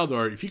 For now,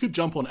 though, if you could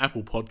jump on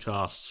Apple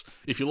Podcasts,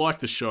 if you like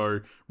the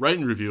show, rate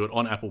and review it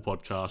on Apple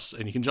Podcasts,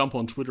 and you can jump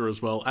on Twitter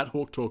as well, at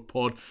Hawk Talk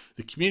Pod.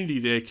 The community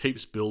there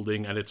keeps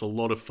building, and it's a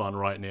lot of fun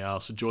right now,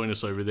 so join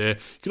us over there.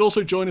 You can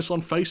also join us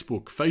on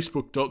Facebook,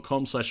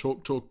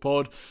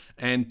 facebook.com/HawkTalkPod,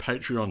 and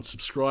Patreon.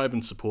 Subscribe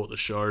and support the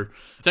show.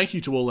 Thank you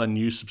to all our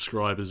new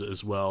subscribers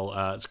as well.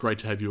 It's great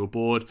to have you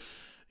aboard.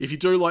 If you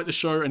do like the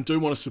show and do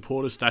want to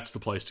support us, that's the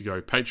place to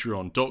go.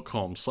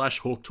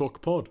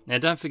 Patreon.com/HawkTalkPod. Now,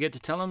 don't forget to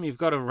tell them you've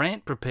got a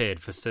rant prepared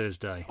for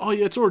Thursday. Oh,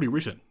 yeah, it's already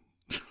written.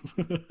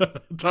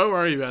 Don't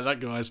worry about that,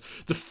 guys.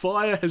 The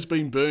fire has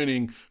been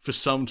burning for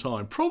some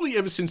time, probably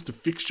ever since the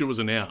fixture was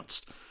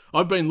announced.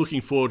 I've been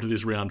looking forward to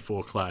this round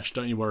 4 clash.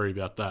 Don't you worry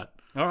about that.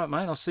 All right,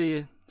 mate. I'll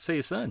see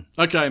you soon.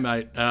 Okay,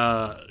 mate.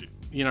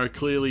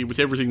 Clearly, with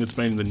everything that's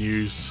been in the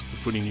news, the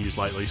footy news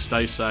lately,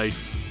 stay safe,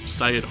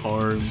 stay at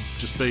home,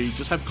 just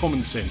have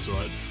common sense, all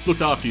right? Look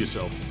after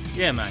yourself.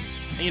 Yeah, mate.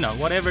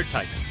 Whatever it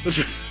takes.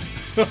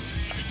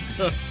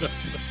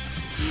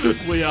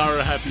 We are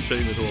a happy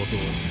team at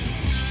Hawthorn.